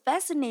was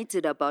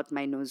fascinated about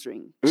my nose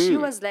ring. She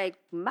was like,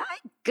 my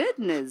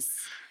goodness,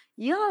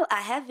 y'all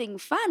are having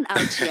fun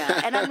out here.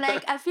 And I'm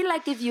like, I feel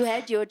like if you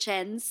had your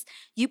chance,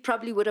 you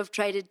probably would have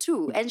tried it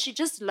too. And she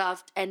just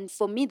laughed. And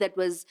for me, that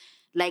was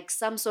like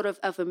some sort of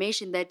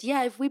affirmation that,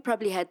 yeah, if we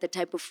probably had the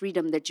type of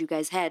freedom that you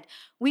guys had,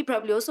 we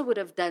probably also would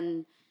have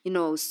done,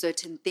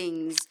 certain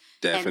things.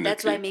 Definitely. And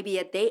that's why maybe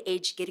at their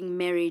age, getting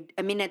married,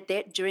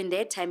 during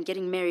their time,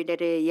 getting married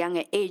at a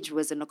younger age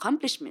was an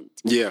accomplishment.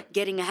 Yeah.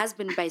 Getting a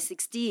husband by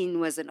 16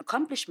 was an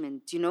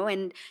accomplishment,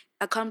 and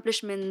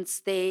accomplishments,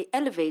 they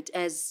elevate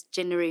as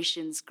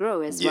generations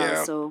grow as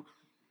well. So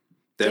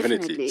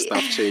Definitely.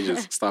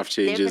 Stuff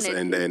changes,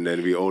 and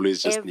we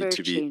always just need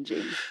to be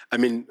changing. I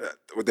mean,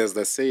 there's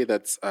the say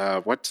that's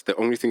the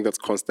only thing that's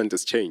constant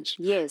is change.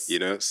 Yes.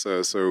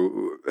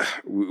 So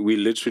we're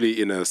literally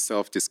in a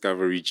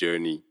self-discovery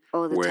journey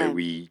where time.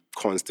 we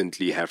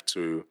constantly have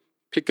to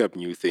pick up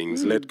new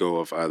things, let go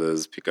of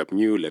others, pick up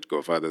new, let go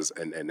of others,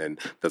 and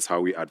that's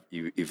how we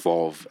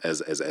evolve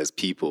as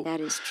people. That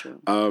is true.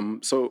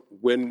 So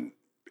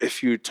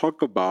if you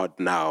talk about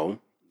now,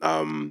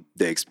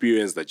 the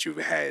experience that you've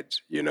had,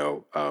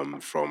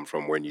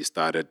 from when you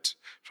started,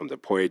 from the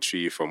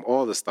poetry, from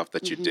all the stuff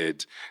that you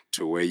did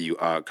to where you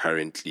are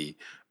currently,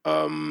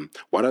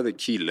 what are the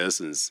key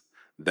lessons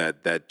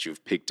that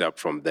you've picked up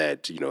from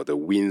that? The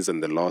wins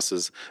and the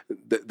losses.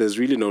 There's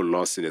really no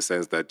loss in the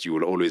sense that you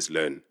will always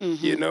learn,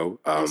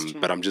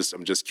 But I'm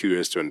just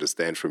curious to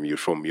understand from you,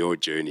 from your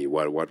journey,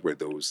 what were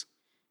those?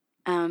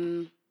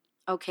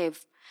 Okay.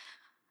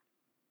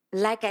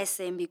 Like I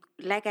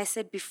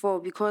said before,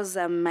 because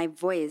my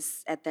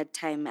voice at that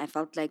time, I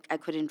felt like I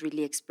couldn't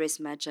really express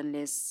much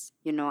unless,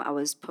 I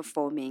was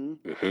performing.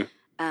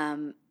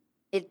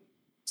 It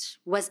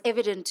was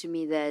evident to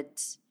me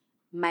that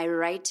my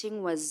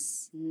writing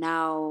was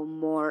now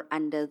more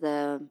under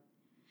the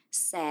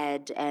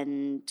sad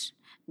and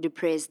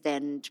depressed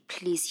and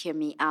please hear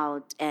me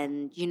out.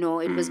 And,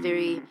 it was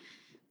very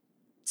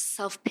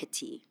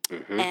self-pity.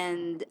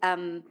 And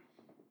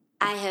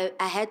I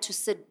had to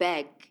sit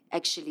back,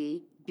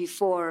 actually,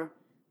 before,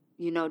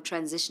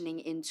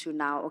 transitioning into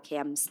now, okay,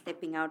 I'm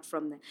stepping out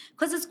from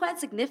because it's quite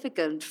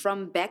significant,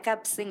 from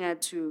backup singer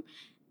to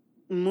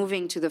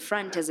moving to the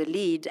front as a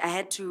lead. I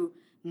had to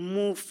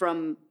move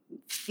from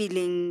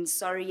feeling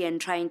sorry and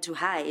trying to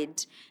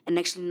hide, and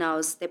actually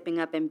now stepping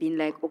up and being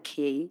like,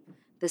 okay,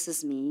 this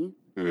is me.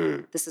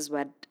 This is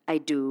what I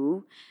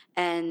do.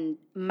 And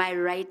my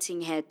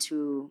writing had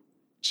to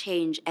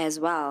change as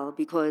well,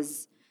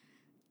 because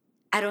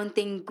I don't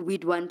think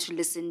we'd want to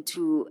listen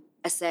to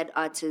a sad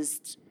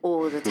artist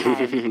all the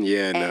time.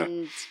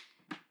 And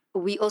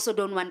we also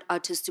don't want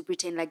artists to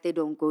pretend like they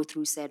don't go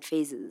through sad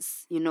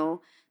phases,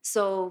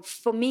 So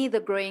for me,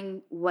 the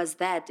growing was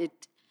that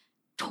it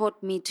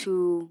taught me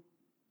to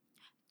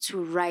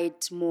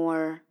write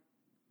more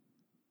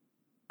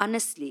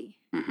honestly,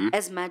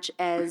 as much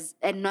as,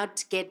 and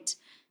not get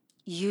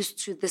used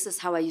to this is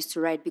how I used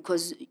to write,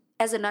 because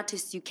as an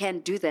artist, you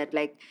can't do that.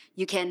 Like,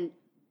 you can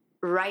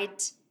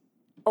write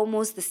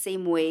almost the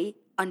same way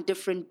on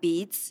different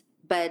beats,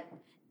 but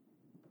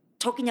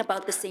talking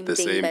about the same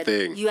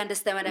thing. You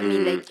understand what I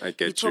mean? Like,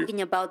 you're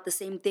talking about the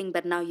same thing,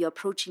 but now you're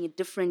approaching it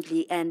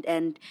differently,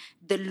 and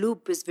the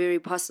loop is very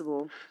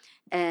possible.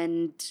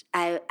 And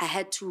I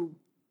had to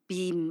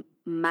be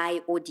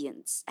my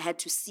audience. I had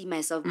to see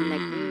myself being like,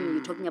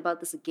 you're talking about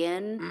this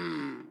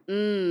again?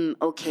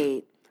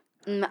 Okay.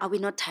 Are we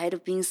not tired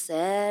of being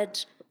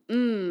sad?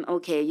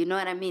 Okay, you know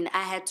what I mean?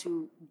 I had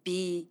to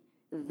be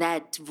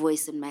that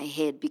voice in my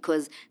head,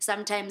 because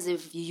sometimes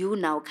if you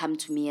now come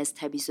to me as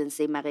Thabiso and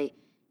say, Mare,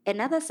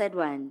 another sad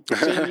one,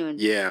 genuine.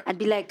 Yeah. I'd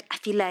be like, I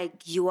feel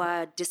like you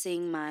are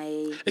dissing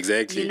my...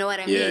 Exactly. You know what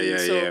I Yeah, mean? yeah,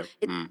 So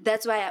yeah.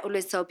 that's why I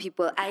always tell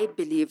people, I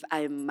believe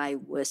I'm my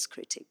worst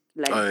critic.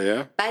 Like, Oh,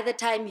 yeah? by the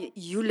time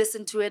you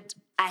listen to it,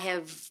 I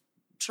have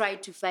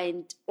tried to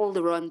find all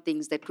the wrong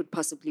things that could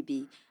possibly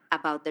be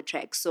about the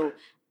track. So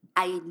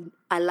I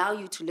allow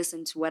you to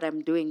listen to what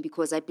I'm doing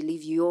because I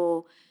believe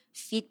your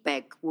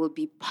feedback will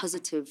be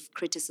positive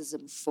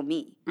criticism for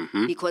me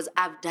because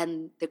I've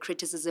done the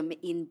criticism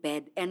in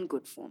bad and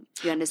good form.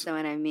 You understand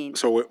what I mean?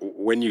 So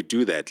when you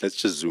do that, let's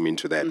just zoom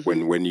into that.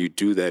 When you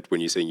do that,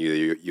 when you're saying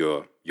you're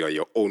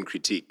your own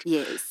critique,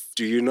 Yes.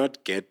 do you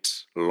not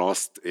get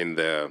lost in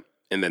the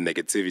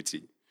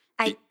negativity?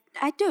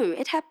 I do.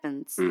 It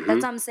happens. That's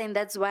what I'm saying.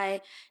 That's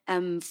why,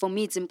 for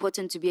me, it's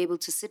important to be able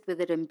to sit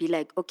with it and be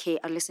like, okay,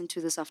 I'll listen to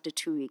this after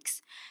 2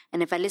 weeks.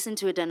 And if I listen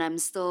to it and I'm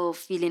still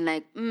feeling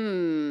like,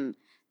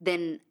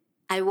 then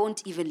I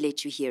won't even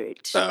let you hear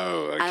it.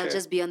 Oh, okay. I'll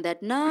just be on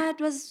that. No,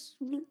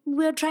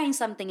 we're trying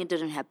something. It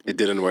didn't happen. It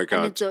didn't work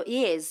and out. So,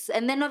 yes.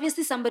 And then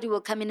obviously somebody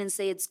will come in and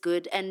say it's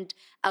good. And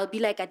I'll be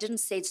like, I didn't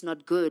say it's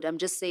not good. I'm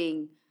just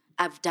saying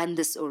I've done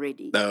this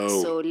already.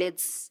 Oh. So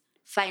let's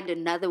find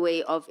another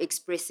way of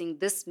expressing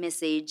this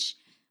message,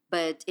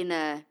 but in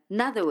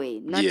another way,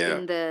 not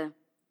in the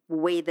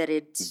way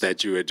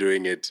that you were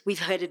doing it. We've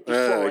heard it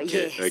before.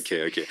 Okay, yes.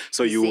 okay.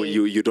 So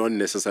you don't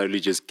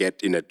necessarily just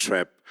get in a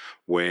trap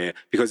where,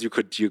 because you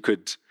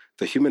could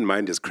the human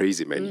mind is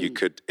crazy, man. You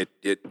could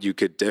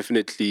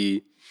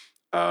definitely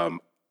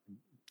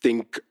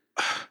think.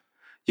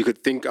 You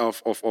could think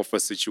of a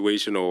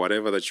situation or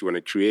whatever that you want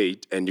to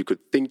create, and you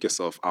could think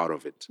yourself out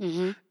of it.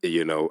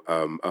 You know,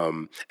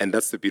 and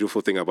that's the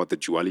beautiful thing about the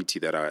duality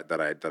that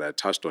I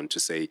touched on. To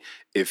say,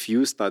 if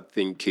you start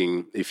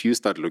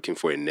looking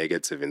for a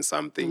negative in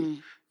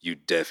something, you're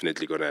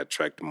definitely going to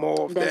attract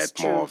more of That's that,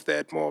 true. more of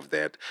that, more of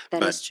that.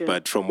 Is true.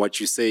 But from what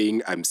you're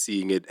saying, I'm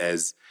seeing it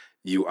as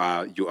you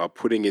are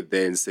putting it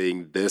there and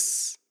saying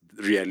this.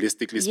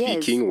 Realistically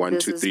speaking, 1,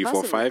 2, 3,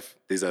 4, 5.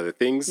 These are the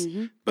things,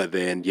 but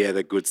then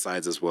the good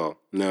sides as well.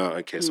 No,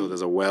 okay, so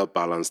there's a well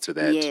balance to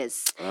that.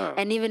 Yes,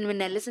 and even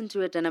when I listen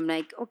to it, and I'm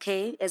like,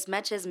 okay, as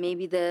much as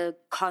maybe the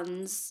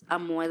cons are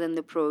more than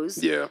the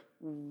pros,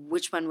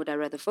 which one would I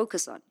rather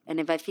focus on? And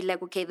if I feel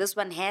like, okay, this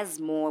one has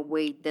more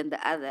weight than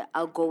the other,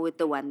 I'll go with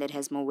the one that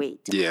has more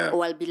weight. Yeah.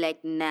 Or I'll be like,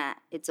 nah,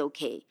 it's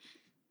okay.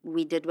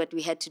 We did what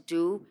we had to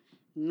do.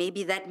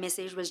 Maybe that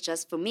message was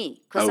just for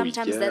me. Because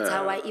sometimes that's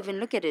how I even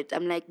look at it.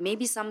 I'm like,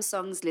 maybe some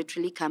songs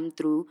literally come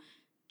through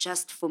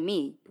just for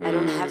me. I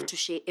don't have to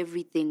share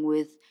everything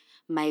with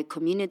my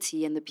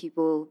community and the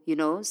people, you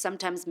know.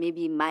 Sometimes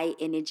maybe my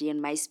energy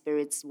and my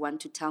spirits want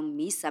to tell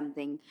me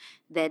something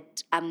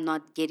that I'm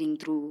not getting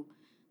through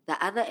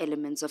the other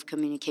elements of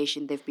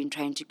communication they've been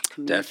trying to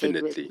communicate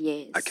Definitely. with.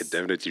 Yes. I could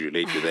definitely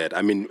relate to that.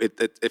 I mean,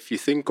 if you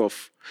think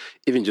of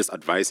even just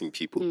advising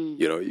people,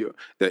 you know,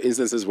 there are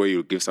instances where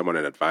you give someone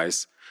an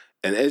advice,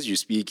 and as you're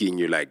speaking,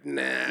 you're like,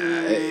 nah,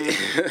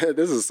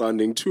 this is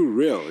sounding too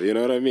real. You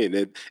know what I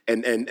mean?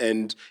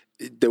 And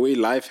the way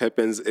life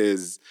happens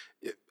is,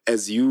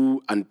 as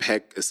you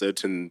unpack a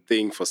certain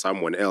thing for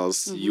someone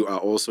else, you are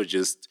also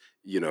just,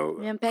 you know,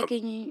 You're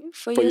unpacking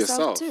for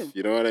yourself too.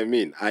 You know what I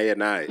mean? I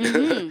and I.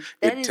 That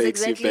It is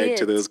takes exactly you back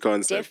to it. those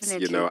concepts.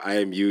 Definitely. You know, I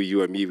am you,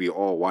 you are me, we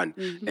all one.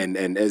 And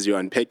as you're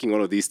unpacking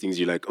all of these things,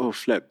 you're like, oh,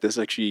 flip, this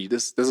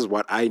is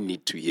what I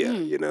need to hear.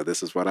 You know,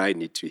 this is what I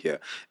need to hear.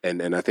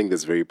 And I think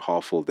that's very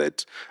powerful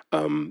that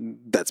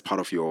that's part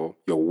of your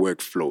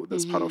workflow.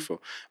 That's part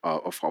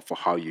of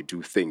how you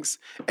do things.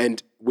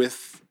 And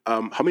with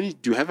how many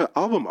do you have an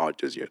album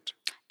out as yet?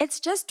 It's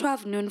just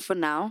 12 Noon for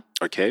now.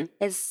 Okay.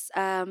 It's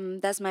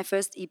that's my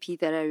first EP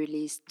that I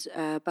released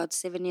about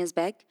 7 years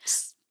back.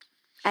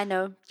 I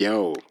know.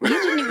 Yo. You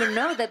didn't even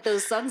know that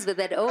those songs were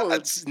that old.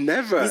 It's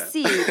never. You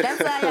see, that's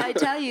why I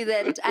tell you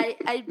that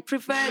I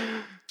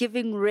prefer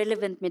giving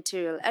relevant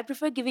material. I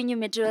prefer giving you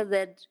material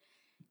that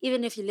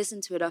even if you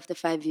listen to it after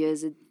 5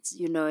 years, it's,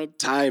 you know,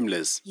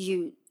 timeless.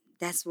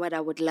 That's what I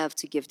would love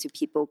to give to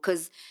people,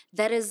 because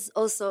that is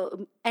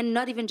also, and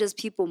not even just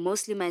people,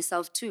 mostly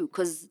myself too,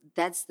 because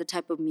that's the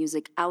type of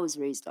music I was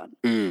raised on.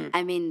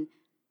 I mean,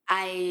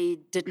 I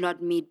did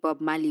not meet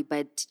Bob Marley,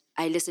 but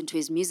I listened to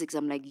his music. So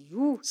I'm like,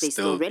 they're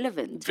still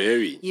relevant.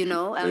 Very. You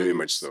know? Very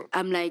much so.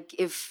 I'm like,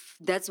 if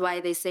that's why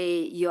they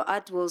say your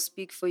art will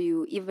speak for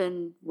you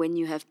even when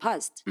you have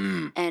passed.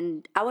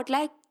 And I would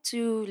like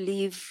to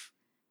leave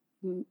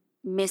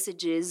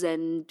messages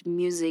and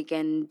music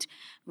and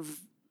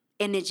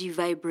energy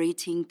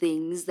vibrating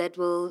things that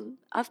will,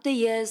 after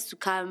years to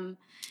come,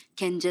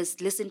 can just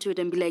listen to it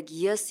and be like,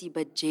 yes,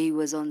 but Jay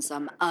was on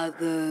some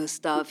other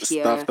stuff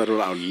here. Stuff that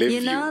will outlive you.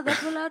 You know,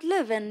 that will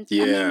outlive. And I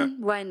mean,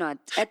 why not?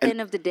 At the end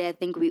of the day, I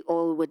think we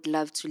all would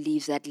love to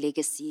leave that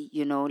legacy,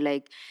 you know,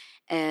 like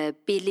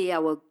Pele,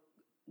 our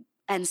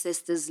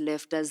ancestors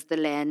left us the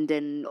land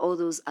and all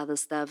those other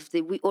stuff.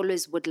 We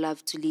always would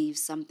love to leave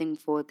something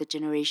for the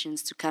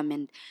generations to come.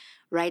 And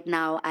right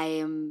now, I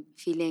am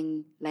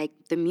feeling like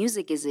the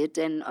music is it.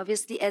 And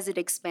obviously, as it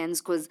expands,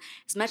 because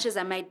as much as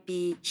I might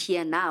be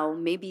here now,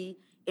 maybe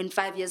in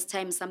 5 years'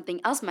 time, something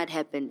else might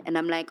happen. And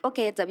I'm like,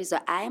 okay, Tabiso,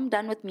 I am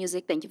done with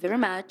music. Thank you very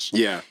much.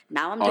 Yeah.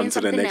 Now I'm On doing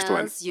to the something next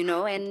one. else,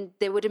 and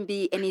there wouldn't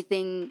be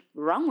anything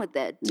wrong with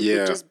that. It Yeah.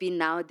 would just be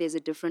now there's a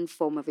different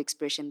form of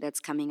expression that's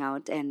coming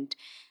out. And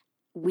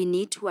we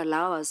need to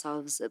allow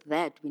ourselves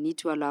that. We need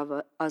to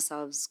allow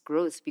ourselves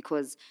growth,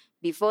 because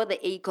before the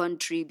acorn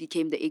tree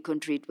became the acorn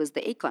tree, it was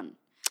the acorn.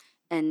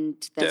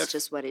 And that's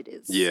just what it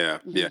is. Yeah,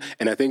 yeah.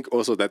 And I think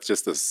also that's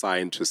just a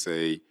sign to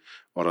say,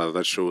 or rather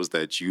that shows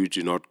that you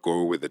do not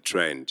go with the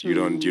trend. You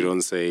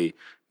don't say,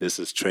 this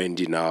is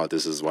trendy now,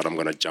 this is what I'm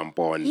going to jump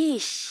on.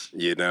 Yeesh.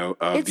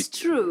 It's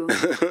true.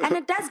 And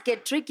it does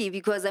get tricky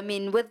because,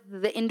 with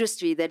the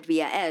industry that we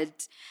are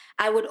at,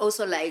 I would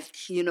also like,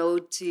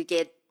 to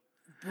get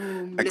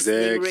boom,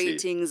 listening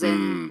ratings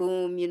and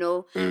boom,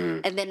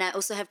 And then I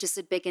also have to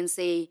sit back and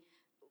say,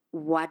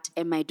 what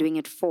am I doing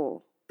it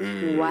for?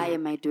 Why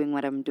am I doing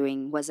what I'm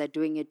doing? Was I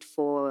doing it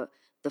for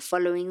the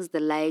followings, the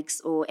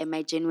likes, or am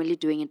I genuinely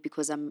doing it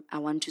because I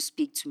want to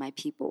speak to my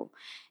people?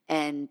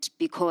 And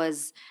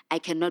because I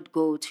cannot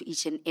go to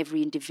each and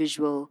every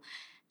individual,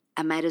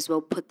 I might as well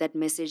put that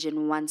message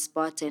in one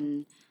spot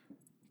and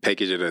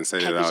package it and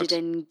send it out.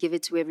 And give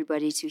it to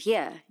everybody to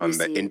hear. On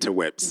the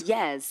interwebs.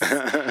 Yes.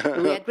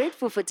 We are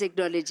grateful for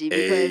technology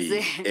because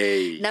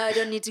now I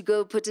don't need to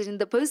go put it in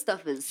the post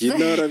office. You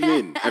know what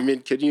I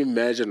mean? Can you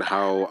imagine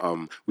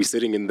how we're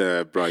sitting in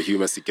the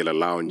Brahuma Sikela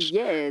Lounge?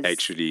 Yes.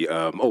 Actually,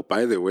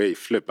 by the way,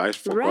 Flip, I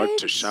forgot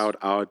to shout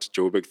out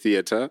Joburg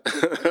Theatre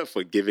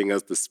for giving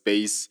us the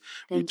space.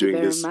 Thank you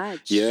very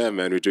much. Yeah,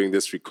 man, we're doing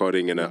this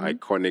recording in an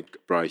iconic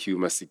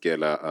Brahuma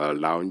Sikela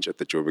Lounge at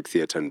the Joburg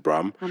Theatre in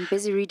Bram. I'm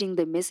busy reading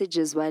the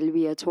messages while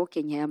we are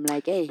talking here. I'm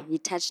like, hey, he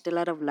touched a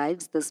lot of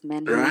lives, this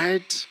man.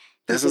 Right?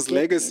 That's his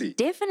legacy.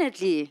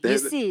 Definitely. You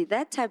see,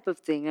 that type of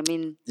thing.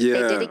 They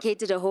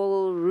dedicated a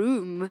whole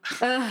room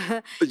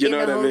in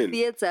a whole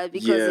theater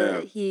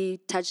because he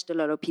touched a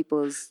lot of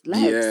people's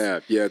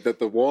lives. Yeah. That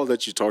the wall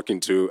that you're talking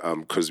to,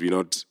 because we're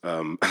not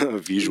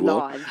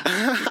visual.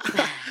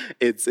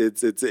 It's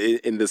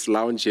in this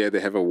lounge here. They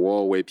have a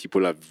wall where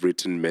people have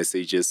written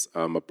messages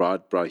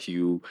about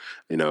Brahu,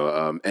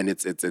 and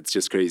it's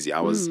just crazy.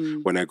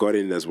 When I got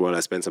in as well, I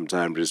spent some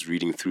time just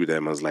reading through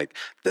them. I was like,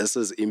 this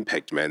is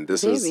impact, man.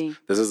 This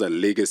is a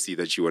legacy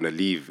that you want to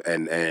leave,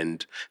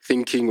 and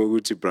thinking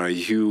Oguti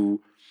Brahu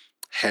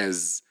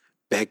has.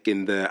 Back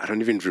in I don't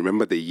even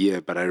remember the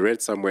year, but I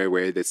read somewhere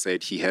where they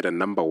said he had a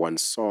 #1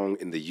 song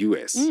in the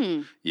US,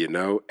 and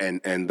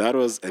that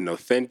was an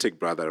authentic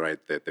brother right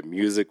there. The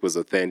music was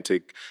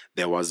authentic.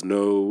 There was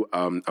no,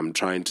 I'm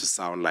trying to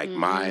sound like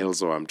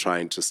Miles or I'm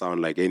trying to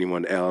sound like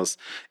anyone else.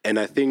 And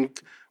I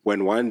think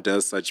when one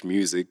does such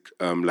music,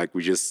 like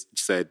we just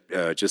said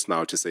just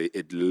now, to say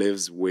it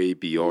lives way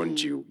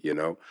beyond you,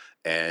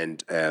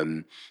 and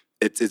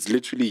it's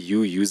literally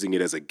you using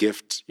it as a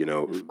gift,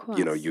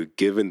 you're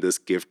given this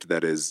gift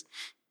that is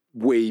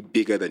way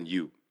bigger than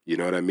you, you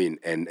know what I mean?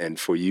 And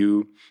for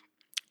you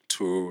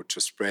to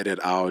spread it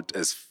out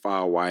as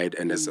far wide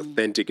and as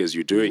authentic as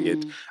you're doing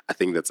it, I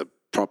think that's a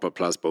proper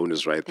plus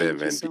bonus right there,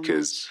 man,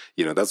 because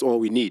that's all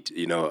we need.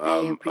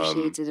 I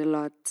appreciate it a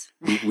lot.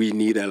 We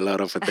need a lot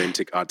of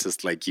authentic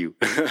artists like you.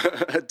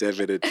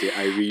 Definitely.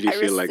 I really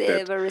feel like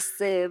that.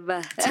 Receive.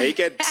 Take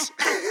it.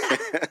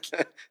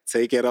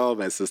 Take it all,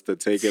 my sister.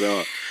 Take it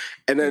all.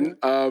 And then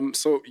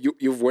so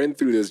you've went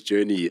through this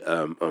journey,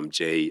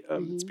 Jay.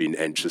 It's been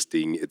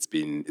interesting, it's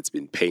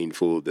been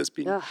painful, there's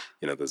been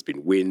there's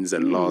been wins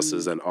and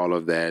losses and all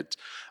of that.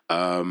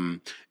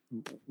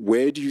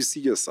 Where do you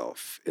see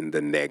yourself in the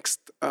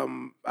next,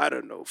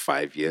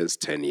 5 years,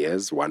 10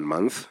 years, 1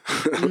 month?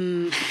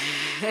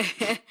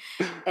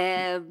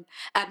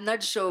 I'm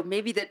not sure.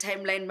 Maybe the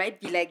timeline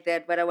might be like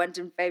that, but I want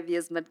in 5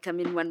 years might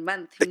come in 1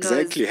 month.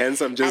 Exactly. Hence,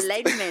 I'm just...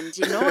 Alignment.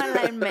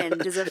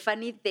 Alignment is a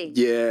funny thing.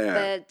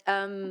 Yeah.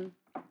 But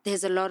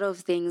there's a lot of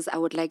things I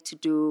would like to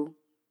do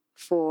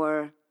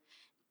for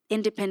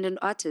independent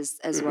artists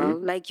as well,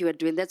 like you are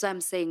doing. That's why I'm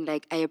saying,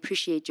 I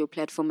appreciate your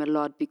platform a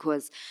lot,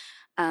 because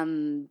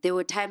there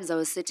were times I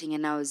was sitting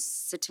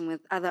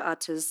with other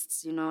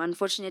artists,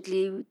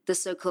 unfortunately the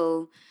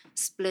circle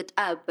split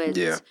up, but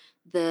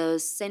the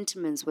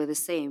sentiments were the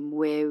same,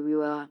 where we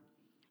were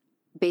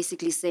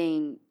basically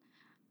saying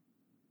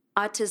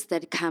artists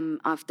that come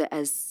after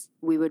us,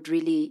 we would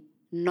really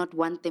not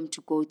want them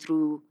to go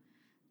through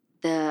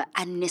the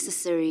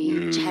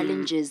unnecessary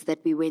challenges that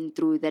we went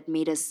through that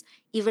made us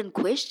even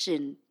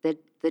question the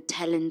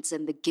talents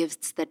and the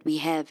gifts that we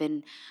have,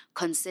 and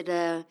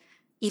consider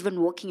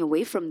even walking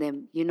away from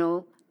them,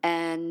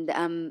 And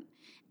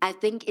I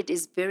think it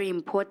is very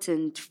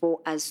important for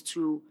us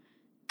to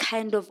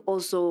kind of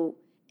also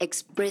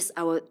express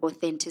our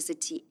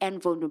authenticity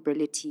and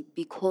vulnerability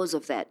because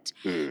of that.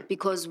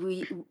 Because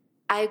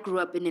I grew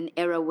up in an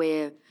era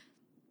where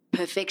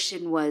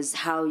perfection was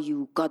how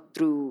you got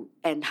through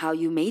and how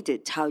you made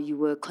it, how you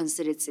were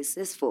considered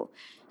successful.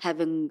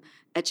 Having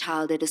a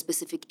child at a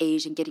specific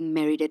age and getting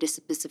married at a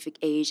specific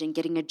age and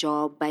getting a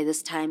job by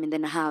this time and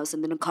then a house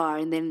and then a car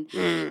and then,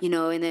 and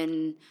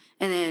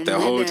then the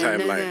whole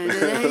timeline.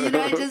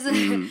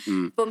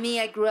 For me,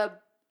 I grew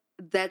up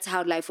that's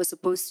how life was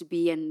supposed to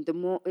be. And the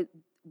more,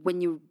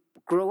 when you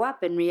grow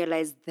up and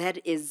realize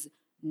that is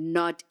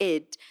not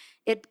it,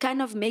 it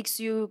kind of makes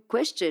you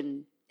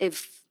question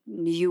if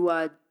you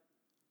are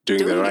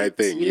Doing the right it.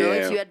 thing. You know,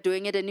 Yeah. if you are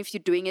doing it, and if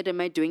you're doing it,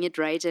 am I doing it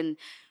right? And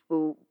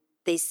oh,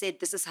 they said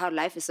this is how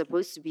life is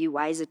supposed to be.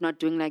 Why is it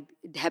not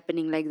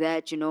happening like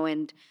that? You know,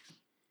 and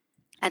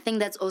I think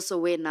that's also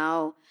where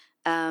now,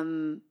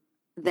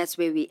 that's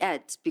where we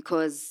at,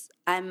 because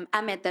I'm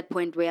at that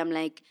point where I'm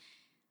like,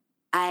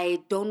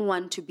 I don't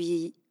want to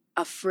be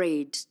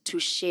afraid to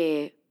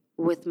share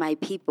with my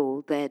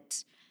people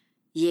that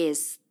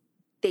yes,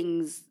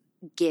 things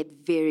get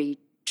very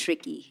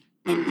tricky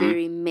and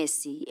very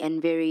messy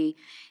and very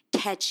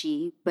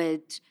catchy,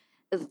 but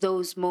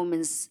those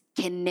moments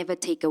can never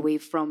take away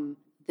from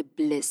the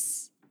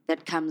bliss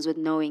that comes with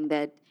knowing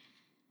that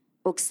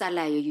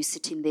Oksalayo, you're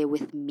sitting there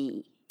with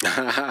me.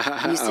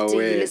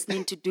 You're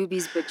listening to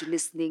Doobies, but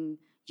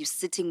you're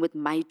sitting with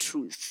my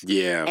truth.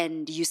 Yeah.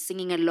 And you're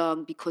singing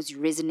along because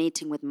you're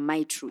resonating with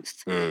my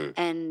truth.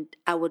 And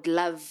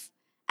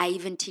I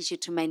even teach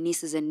it to my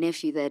nieces and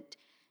nephew that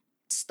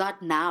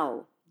start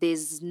now.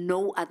 There's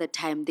no other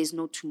time. There's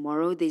no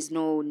tomorrow. There's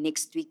no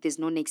next week. There's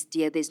no next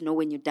year. There's no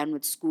when you're done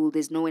with school.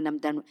 There's no when I'm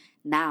done.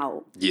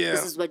 Now. Yeah.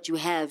 This is what you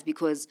have,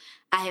 because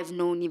I have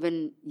known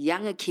even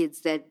younger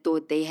kids that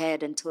thought they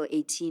had until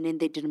 18 and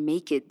they didn't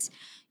make it.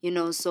 You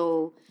know,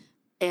 so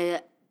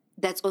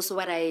that's also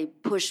what I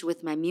push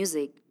with my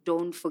music.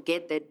 Don't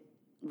forget that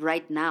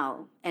right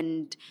now.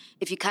 And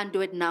if you can't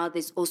do it now,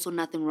 there's also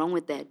nothing wrong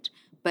with that.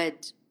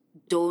 But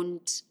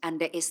don't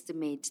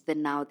underestimate the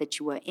now that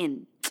you are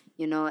in,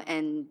 you know.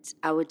 And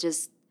I would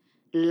just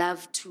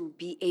love to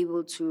be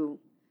able to,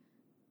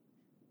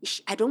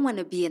 I don't want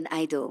to be an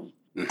idol.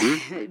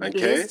 Okay.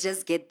 Let's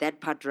just get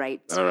that part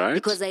right. All right.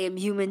 Because I am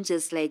human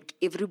just like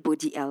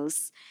everybody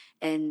else,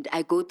 and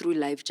I go through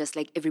life just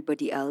like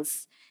everybody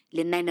else.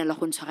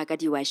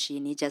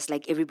 Just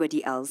like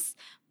everybody else.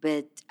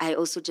 But I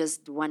also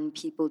just want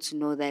people to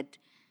know that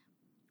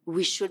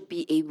we should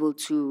be able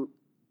to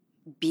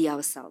be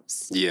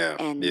ourselves. Yeah.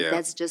 And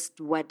that's just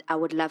what I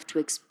would love to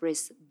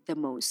express the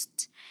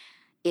most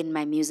in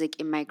my music,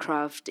 in my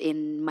craft,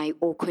 in my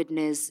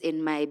awkwardness,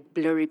 in my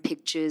blurry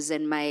pictures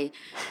and my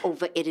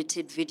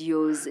over-edited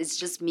videos. It's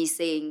just me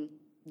saying,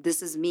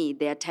 this is me.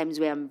 There are times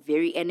where I'm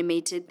very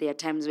animated. There are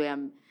times where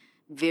I'm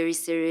very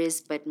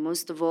serious. But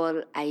most of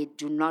all, I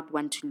do not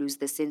want to lose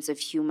the sense of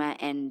humor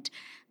and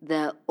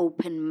the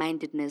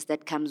open-mindedness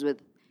that comes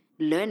with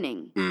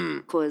learning.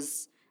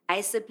 Because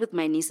I sit with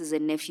my nieces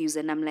and nephews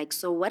and I'm like,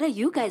 so what are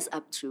you guys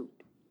up to?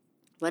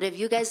 What have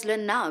you guys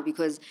learned now?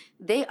 Because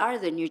they are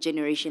the new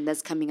generation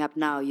that's coming up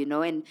now, you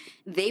know, and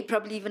they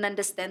probably even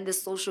understand the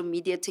social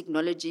media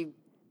technology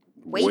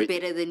way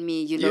better than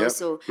me, you know. Yep.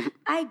 So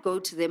I go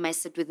to them, I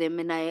sit with them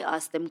and I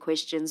ask them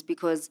questions,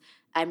 because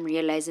I'm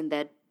realizing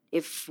that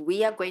if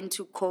we are going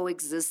to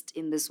coexist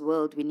in this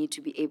world, we need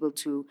to be able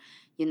to,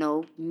 you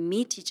know,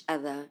 meet each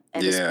other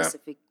at a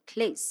specific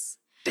place.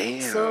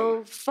 Damn.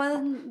 So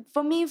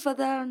for me, for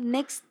the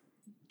next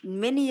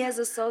many years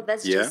or so,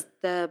 that's just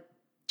the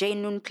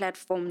J-Noon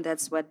platform.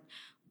 That's what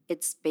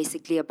it's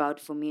basically about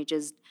for me.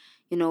 Just,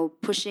 you know,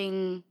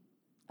 pushing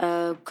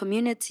a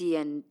community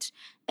and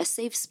a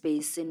safe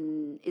space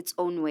in its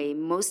own way,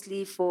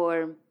 mostly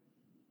for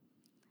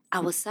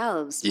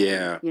ourselves.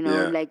 Yeah. You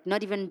know, like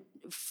not even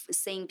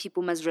saying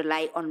people must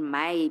rely on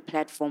my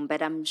platform,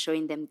 but I'm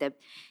showing them that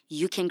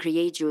you can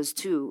create yours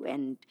too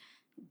and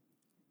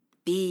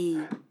be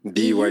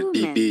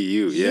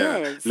you. Yeah.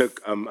 Yes.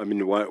 Look, I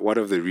mean, one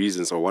of the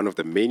reasons, or one of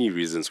the many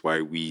reasons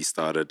why we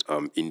started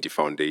Indie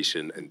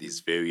Foundation and these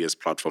various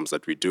platforms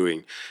that we're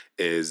doing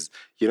is,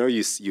 you know,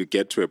 you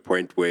get to a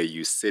point where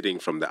you're sitting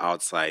from the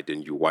outside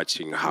and you're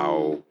watching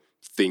how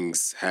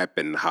things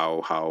happen,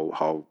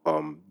 how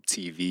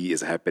TV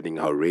is happening,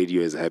 how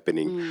radio is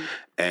happening,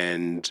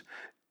 and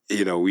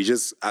you know,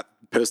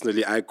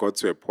 personally, I got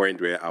to a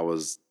point where I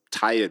was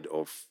tired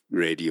of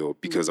radio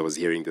because I was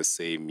hearing the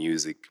same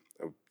music.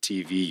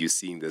 TV, you're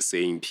seeing the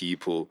same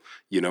people,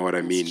 you know what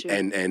I mean? True.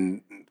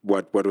 And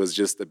what was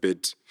just a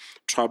bit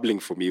troubling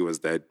for me was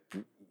that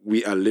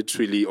we are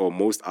literally, or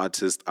most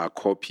artists are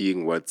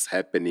copying what's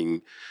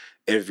happening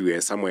everywhere,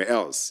 somewhere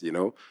else, you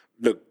know?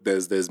 Look,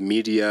 there's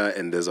media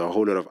and there's a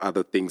whole lot of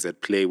other things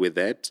that play with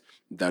that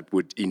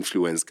would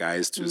influence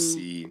guys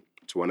to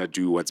want to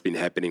do what's been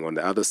happening on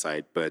the other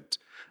side. But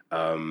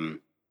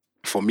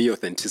for me,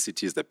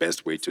 authenticity is the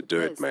best way to do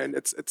it, man.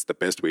 It's the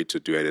best way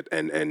to do it.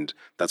 And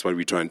that's what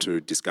we're trying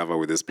to discover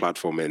with this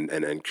platform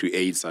and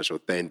create such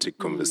authentic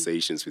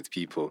conversations with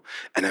people.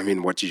 And I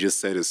mean, what you just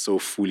said is so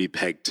fully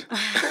packed.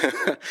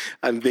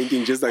 I'm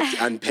thinking just like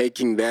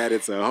unpacking that,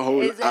 it's a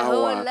whole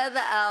whole other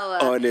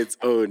hour on its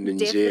own.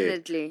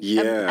 Definitely.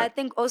 Yeah. I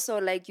think also,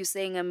 like you're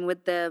saying,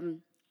 with the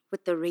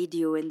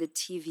radio and the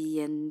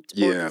TV and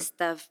all this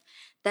stuff,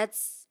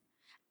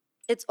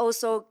 it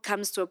also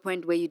comes to a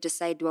point where you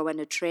decide, do I want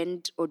a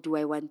trend or do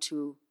I want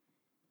to,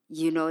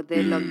 you know,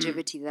 the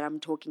longevity that I'm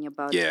talking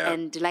about. Yeah.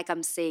 And like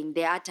I'm saying,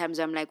 there are times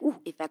where I'm like,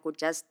 if I could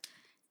just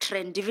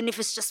trend, even if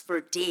it's just for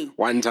a day.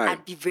 One time.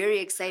 I'd be very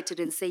excited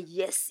and say,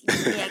 yes,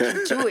 even me, I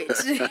can do it.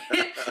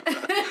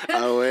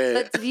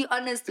 But to be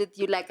honest with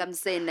you, like I'm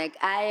saying, like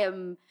I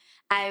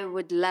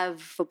would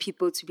love for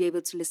people to be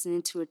able to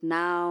listen to it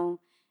now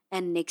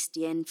and next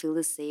year and feel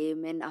the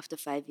same, and after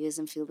 5 years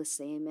and feel the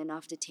same, and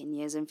after 10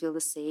 years and feel the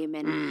same,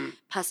 and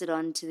pass it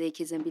on to their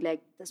kids and be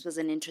like, this was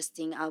an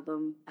interesting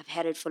album. I've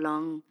had it for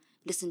long.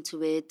 Listen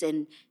to it,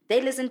 and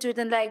they listen to it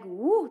and like,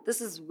 woo,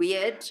 this is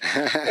weird.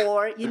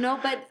 Or,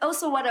 but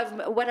also what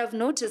I've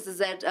noticed is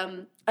that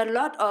a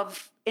lot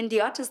of indie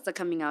artists are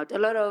coming out. A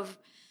lot of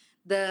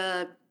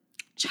the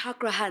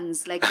chakra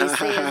hands, like they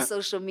say on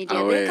social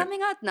media, they're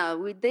coming out now.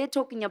 They're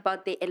talking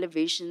about their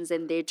elevations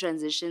and their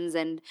transitions,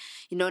 and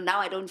now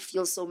I don't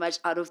feel so much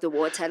out of the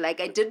water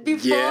like I did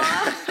before.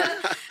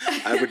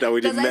 I would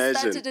imagine. I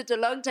started it a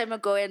long time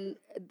ago, and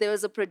there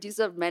was a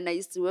producer of mine I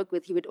used to work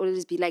with. He would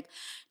always be like,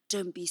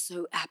 don't be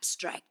so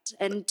abstract.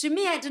 And to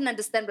me, I didn't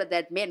understand what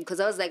that meant, because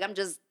I was like,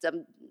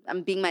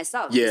 I'm being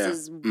myself. Yeah.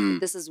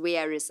 This is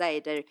where I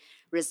reside. I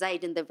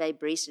reside in the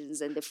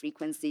vibrations and the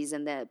frequencies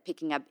and the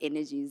picking up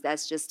energies.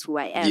 That's just who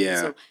I am.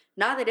 Yeah. So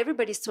now that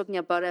everybody's talking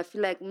about it, I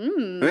feel like,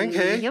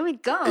 okay, here we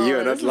go.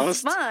 You're not this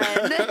lost. Is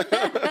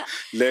fun.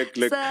 Look.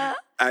 So,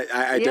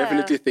 I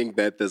definitely think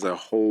that there's a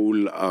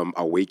whole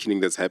awakening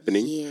that's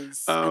happening.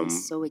 Yes, I'm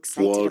so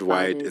excited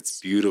worldwide. about it. It's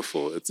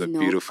beautiful. It's a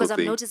beautiful thing. Because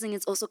I'm noticing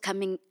it's also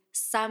coming.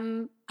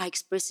 Some are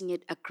expressing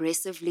it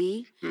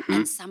aggressively,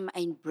 and some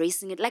are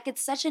embracing it. Like,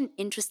 it's such an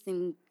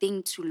interesting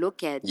thing to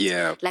look at.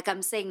 Yeah. Like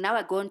I'm saying, now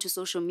I go onto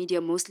social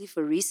media mostly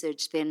for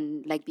research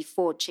than like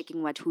before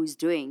checking what who's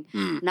doing.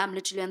 Now I'm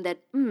literally on that,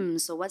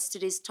 so what's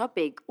today's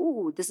topic?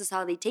 Ooh, this is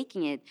how they're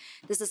taking it.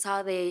 This is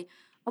how they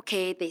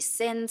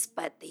sense,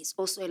 but there's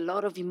also a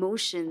lot of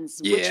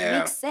emotions, which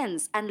makes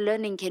sense.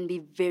 Unlearning can be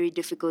very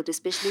difficult,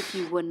 especially if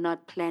you were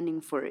not planning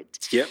for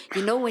it. Yep.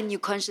 When you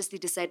consciously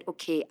decide,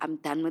 okay, I'm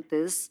done with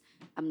this,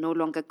 I'm no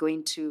longer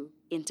going to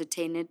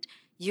entertain it,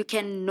 you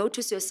can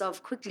notice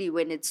yourself quickly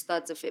when it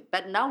starts off it.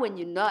 But now when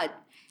you're not,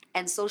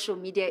 and social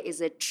media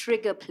is a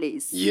trigger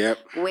place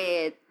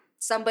where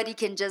somebody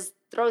can just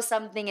throw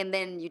something and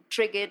then you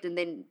trigger it, and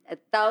then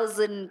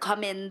 1,000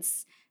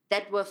 comments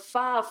that were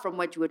far from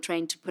what you were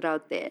trying to put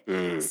out there.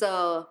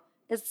 So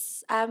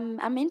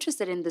I'm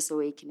interested in this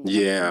awakening.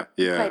 Yeah.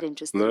 Quite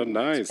interested. No,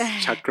 nice.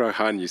 Chakra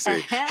Han, you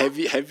say.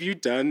 Have you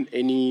done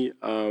any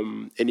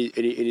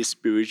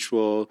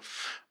spiritual,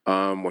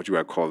 what do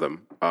I call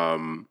them?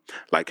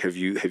 Like have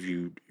you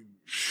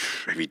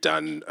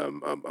done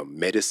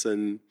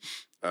medicine?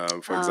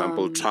 For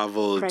example,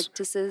 traveled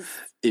practices.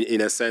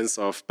 In a sense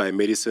of, by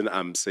medicine,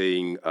 I'm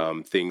saying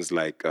things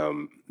like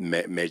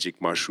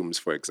magic mushrooms,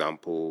 for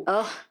example,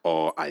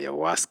 or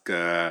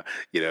ayahuasca.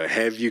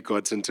 Have you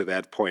gotten to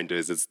that point, or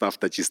is it stuff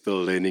that you're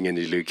still learning and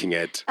you're looking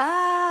at?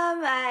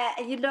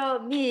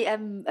 Me,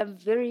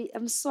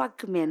 I'm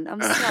swag, man.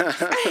 I'm swag.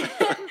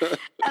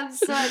 I'm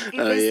swag.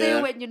 They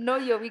say when you know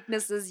your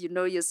weaknesses, you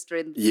know your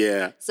strengths.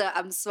 Yeah. So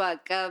I'm swag.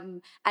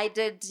 I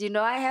did,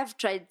 I have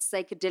tried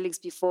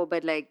psychedelics before,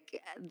 but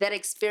like that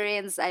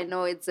experience, I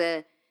know it's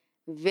a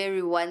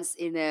very once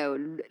in a,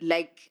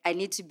 like, I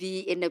need to be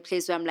in a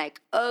place where I'm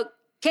like,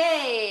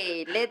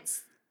 okay,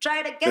 let's try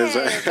it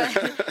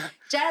again.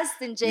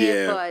 Just in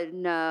jail for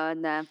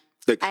no.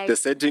 The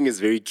setting is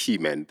very key,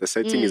 man. The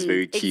setting is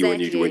very key when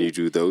you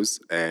do those,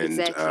 and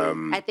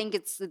I think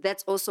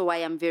that's also why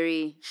I'm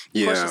very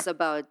cautious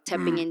about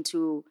tapping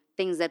into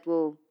things that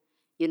will,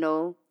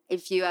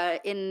 if you are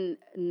in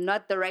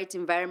not the right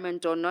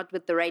environment or not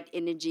with the right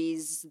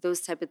energies, those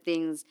type of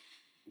things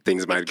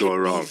might go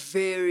wrong.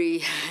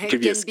 It can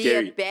be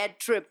a bad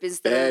trip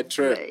instead of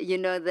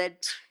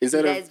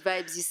nice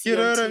vibes you see. You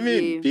know on what I TV.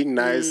 mean? Being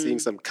nice, seeing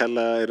some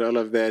color and all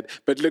of that.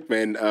 But look,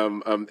 man,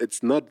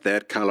 it's not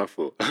that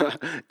colorful.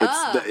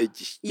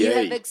 You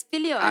have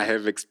Expellion. I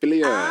have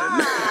Expellion.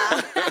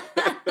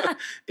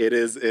 It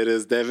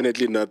is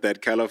definitely not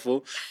that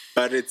colorful,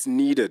 but it's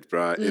needed,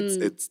 bro.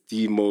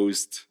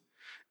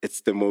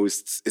 It's the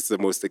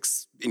most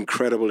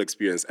incredible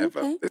experience ever.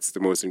 Okay. It's the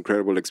most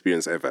incredible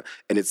experience ever.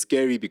 And it's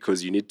scary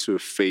because you need to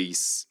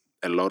face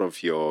a lot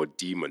of your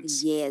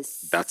demons.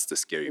 Yes. That's the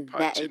scary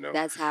part,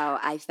 That's how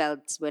I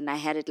felt when I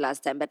had it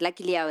last time. But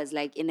luckily I was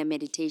like in a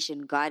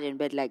meditation garden,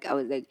 but like I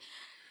was like,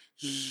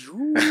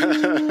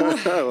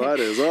 what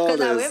is all this?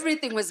 Because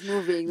everything was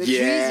moving. The trees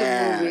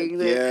were moving.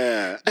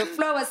 The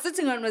floor I was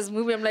sitting on was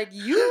moving. I'm like,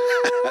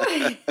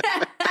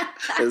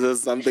 Is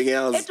this something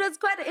else?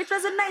 It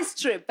was a nice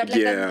trip. But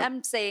like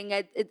I'm saying,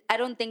 I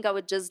don't think I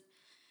would just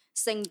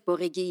sing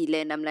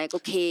Boregile and I'm like,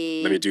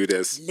 okay, let me do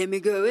this. Let me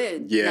go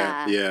in.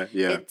 Yeah.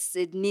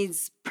 It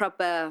needs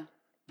proper,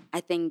 I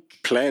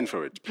think, plan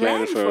for it,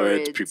 prepare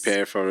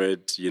for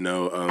it,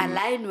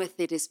 align with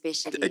it,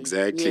 especially.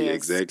 Exactly.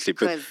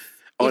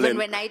 But even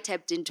when I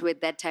tapped into it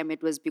that time,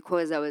 it was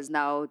because I was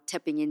now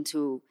tapping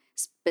into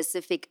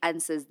specific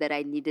answers that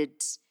I needed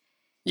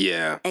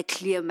a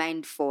clear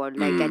mind for.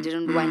 Like I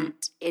didn't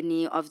want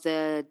any of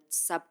the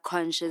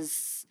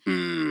subconscious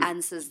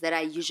answers that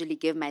I usually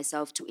give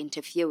myself to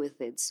interfere with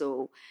it.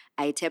 So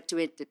I tapped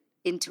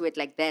into it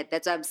like that.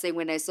 That's why I'm saying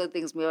when I saw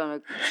things,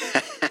 I'm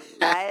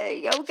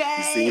like,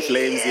 okay. Seeing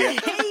flames, yeah.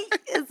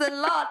 It's a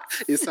lot.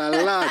 It's a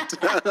lot.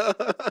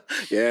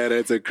 Yeah,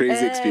 that's a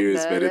crazy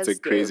experience, no, man. It's a that's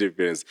crazy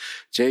experience.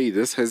 Jay,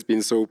 this has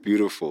been so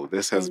beautiful.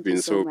 This has Thank been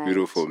you so so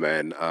beautiful,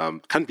 much.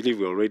 man. Can't believe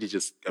we're already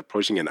just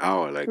approaching an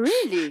hour. Like,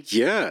 Really?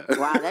 yeah.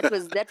 Wow,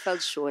 that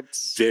felt short.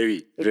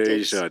 Very, It very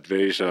did. short,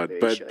 very short. Very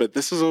but short. but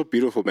this is all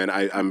beautiful, man.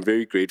 I'm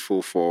very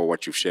grateful for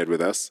what you've shared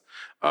with us.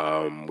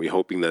 We're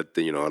hoping that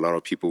a lot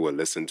of people will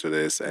listen to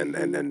this and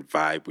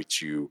vibe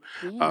with you.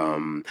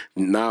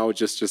 Now,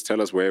 just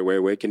tell us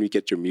where can we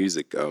get your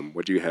music?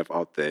 What do you have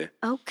out there?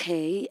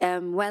 Okay.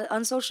 Well,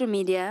 on social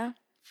media,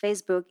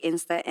 Facebook,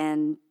 Insta,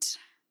 and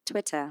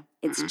Twitter,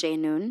 it's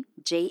Jaenuun,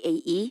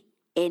 JAENUUNE.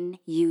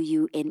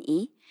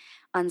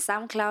 On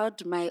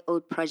SoundCloud, my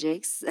old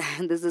projects,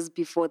 this is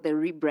before the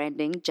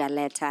rebranding,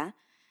 Jaletta.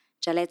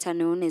 Jaletta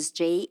Noon is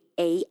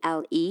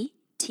JALETTUANUUNE.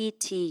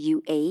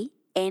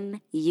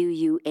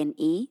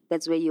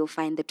 That's where you'll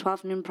find the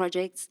 12 Noon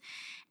projects.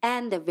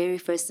 And the very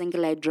first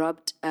single I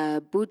dropped,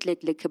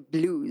 Bootleg Liquor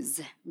Blues,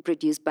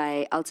 produced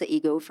by Alter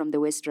Ego from the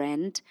West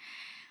Rand.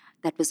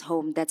 That was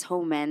home. That's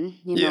home, man.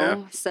 You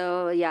know.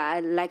 So yeah,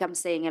 like I'm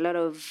saying, a lot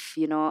of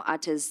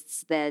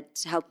artists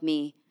that helped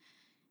me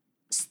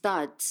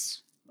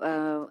start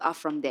are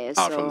from there.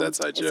 Are from that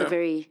side, it's yeah. a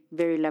very,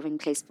 very loving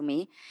place for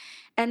me.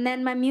 And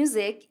then my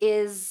music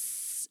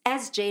is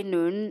as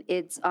Jaenuun.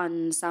 It's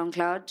on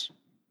SoundCloud.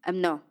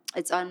 No,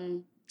 it's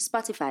on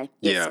Spotify.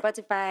 Yes,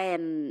 Spotify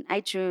and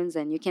iTunes,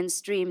 and you can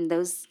stream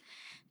those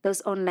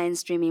online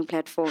streaming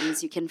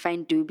platforms. You can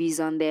find Doobies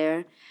on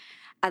there.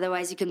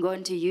 Otherwise, you can go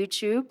into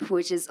YouTube,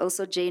 which is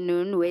also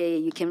Jaenuun, where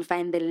you can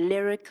find the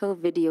lyrical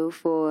video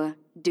for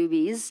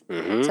Doobies.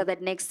 So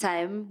that next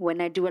time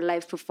when I do a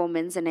live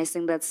performance and I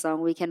sing that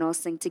song, we can all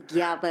sing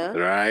together.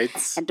 Right.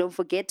 And don't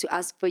forget to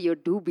ask for your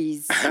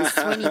Doobies. It's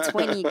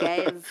 2020,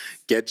 guys.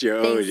 Get your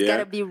own, Things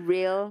gotta be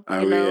real.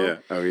 Oh, you know? yeah.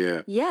 Oh,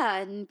 yeah. Yeah,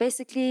 and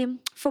basically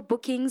for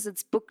bookings,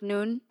 it's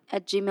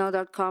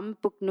booknoon@gmail.com.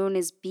 Booknoon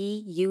is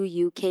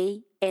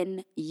BUUKNUUNE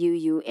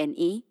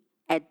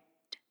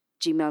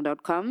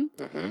 @gmail.com.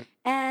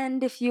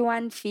 And if you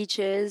want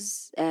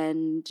features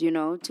and,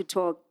 to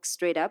talk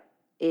straight up,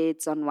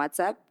 it's on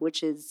WhatsApp,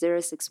 which is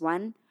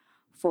 061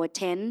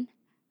 410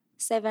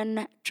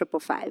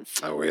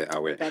 7555.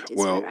 That is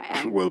where I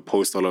am. We'll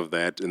post all of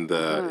that in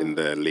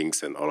the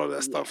links and all of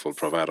that stuff. We'll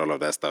provide all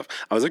of that stuff.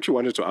 I was actually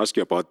wanted to ask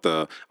you about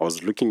I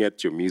was looking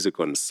at your music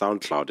on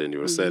SoundCloud and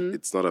you said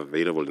it's not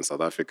available in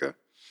South Africa.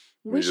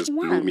 Which it just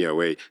one? blew me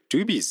away.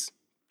 Doobies.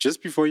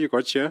 Just before you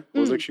got here, I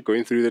was actually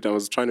going through that. I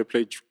was trying to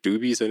play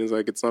Doobies and it's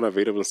like, it's not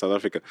available in South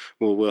Africa.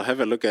 Well, we'll have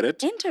a look at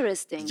it.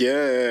 Interesting.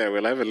 Yeah,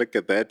 we'll have a look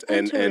at that.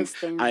 And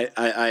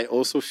I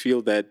also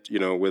feel that,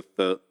 with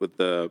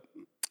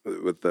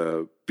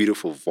the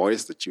beautiful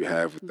voice that you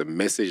have, with the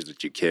message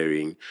that you're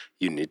carrying,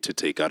 you need to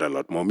take out a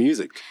lot more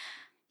music.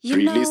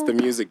 Release the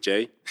music,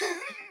 Jay.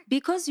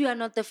 Because you are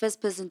not the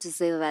first person to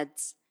say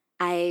that,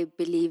 I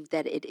believe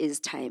that it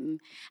is time.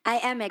 I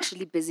am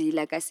actually busy,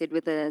 like I said,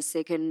 with a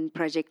second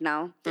project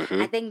now.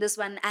 I think this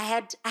one, I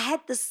had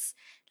this,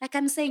 like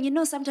I'm saying,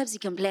 sometimes you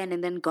can plan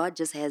and then God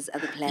just has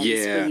other plans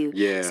for you.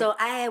 Yeah. So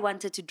I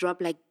wanted to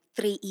drop like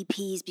 3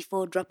 EPs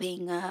before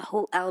dropping a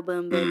whole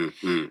album. But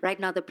right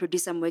now the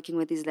producer I'm working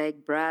with is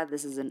like, bruh,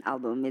 this is an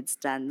album. It's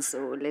done.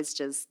 So let's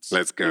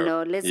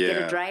go. Let's get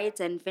it right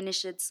and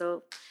finish it.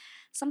 So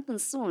something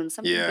soon,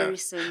 very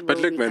soon. But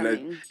will look, be man,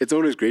 coming. it's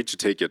always great to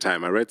take your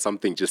time. I read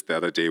something just the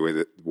other day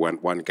where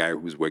one guy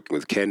who's working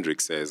with Kendrick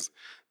says,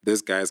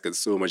 this guy's got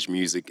so much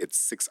music, it's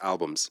 6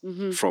 albums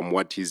from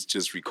what he's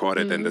just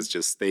recorded and it's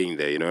just staying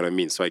there, you know what I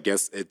mean? So I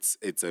guess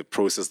it's a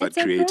process that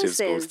creatives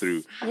go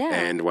through. Yeah.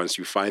 And once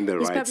you find the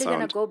He's right probably sound.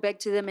 going to go back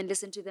to them and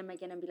listen to them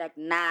again and be like,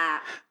 nah,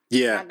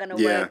 Yeah. not going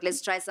to work.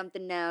 Let's try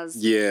something else.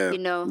 Yeah.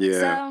 Yeah.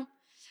 So,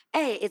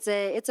 hey, it's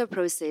a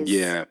process.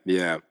 Yeah.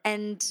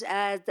 And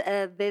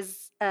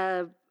there's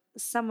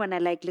someone I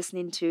like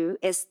listening to,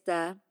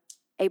 Esther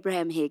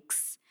Abraham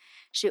Hicks.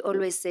 She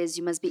always says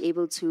you must be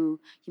able to,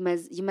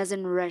 you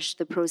mustn't rush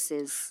the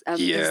process.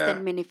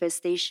 Instant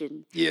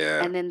manifestation.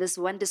 Yeah. And then this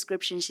one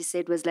description she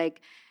said was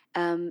like,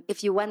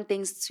 if you want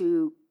things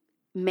to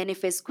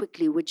manifest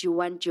quickly, would you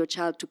want your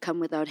child to come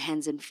without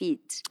hands and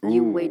feet?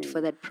 You wait for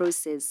that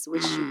process,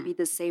 which should be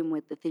the same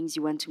with the things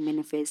you want to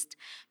manifest.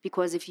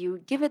 Because if you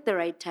give it the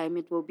right time,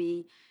 it will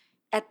be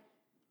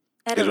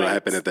it'll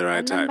happen at the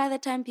right time. And then by the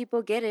time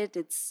people get it,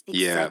 it's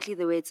exactly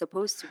the way it's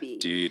supposed to be.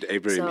 Dude,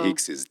 Abraham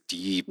Hicks is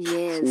deep.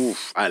 Yes.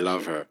 Oof, I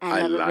love her.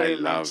 I love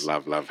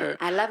her.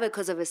 I love her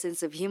because of a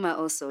sense of humor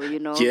also, Yeah.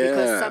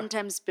 Because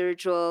sometimes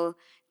spiritual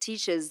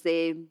teachers,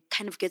 they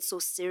kind of get so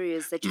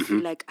serious that you feel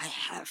like, I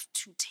have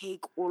to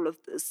take all of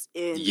this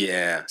in.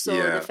 Yeah. So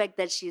the fact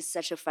that she's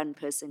such a fun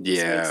person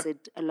just makes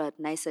it a lot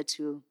nicer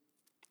to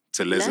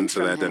listen to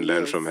that and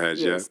learn from her.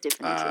 Yes,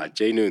 definitely.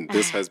 Jaenuun,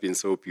 this has been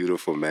so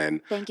beautiful,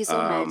 man. Thank you so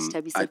much,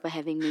 Thabisa, for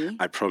having me.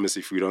 I promise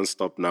if we don't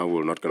stop now,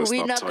 we're not going to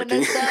stop talking. We're not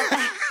going to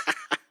stop.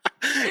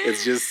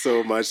 It's just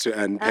so much to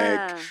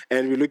unpack.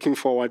 And we're looking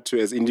forward to,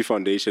 as Indie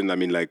Foundation, I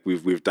mean, like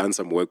we've done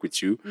some work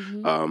with you.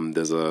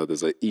 There's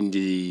a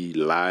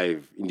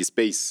indie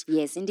space.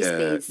 Yes, Indie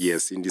Space.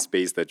 Yes, Indie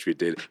Space that we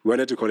did. We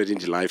wanted to call it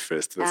Indie Live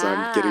first. So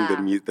I'm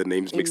getting the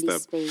names mixed Indie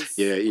up. Space.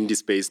 Yeah, Indie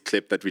Space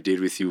clip that we did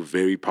with you,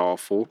 very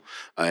powerful.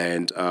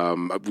 And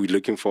we're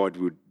looking forward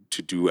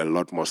to do a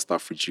lot more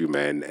stuff with you,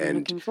 man. And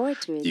Looking forward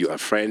to it. you're a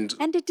friend.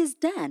 And it is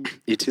done.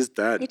 It is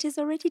done. It is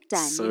already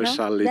done. So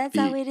shall it That's be.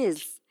 how it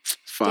is.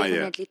 Fire.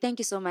 Definitely. Thank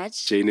you so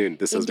much. Jane,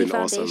 this has Indie been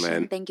awesome, Foundation,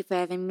 man. Thank you for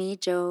having me.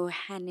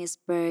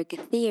 Johannesburg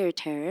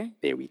Theatre.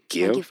 There we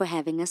go. Thank you for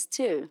having us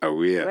too.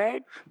 Oh, yeah.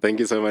 Word? Thank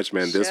you so much,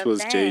 man. This Sure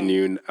was Jay thing.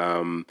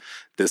 Noon.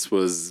 This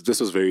was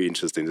very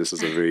interesting. This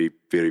was a very,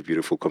 very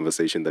beautiful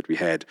conversation that we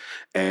had.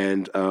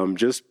 And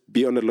just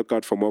be on the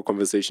lookout for more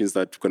conversations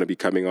that are going to be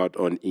coming out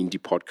on Indie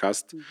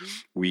Podcast.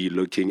 We're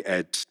looking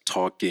at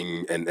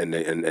talking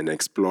and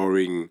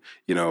exploring,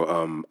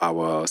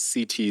 our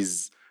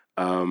city's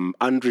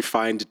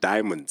unrefined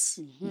diamonds.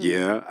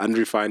 Yeah,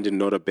 unrefined in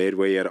not a bad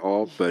way at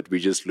all, but we're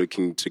just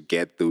looking to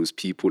get those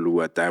people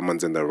who are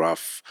diamonds in the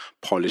rough,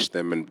 polish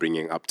them and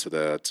bringing up to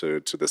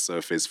the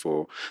surface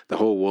for the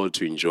whole world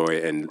to enjoy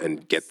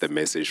and get the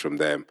message from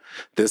them.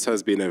 This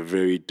has been a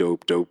very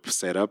dope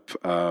setup.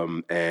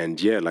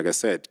 And yeah, like I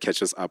said,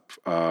 catch us up.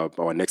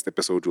 Our next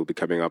episode will be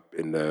coming up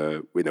in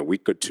a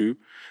week or two.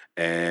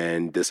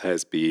 And this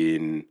has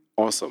been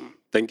awesome.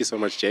 Thank you so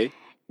much, Jay.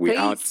 We're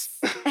out.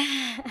 Peace.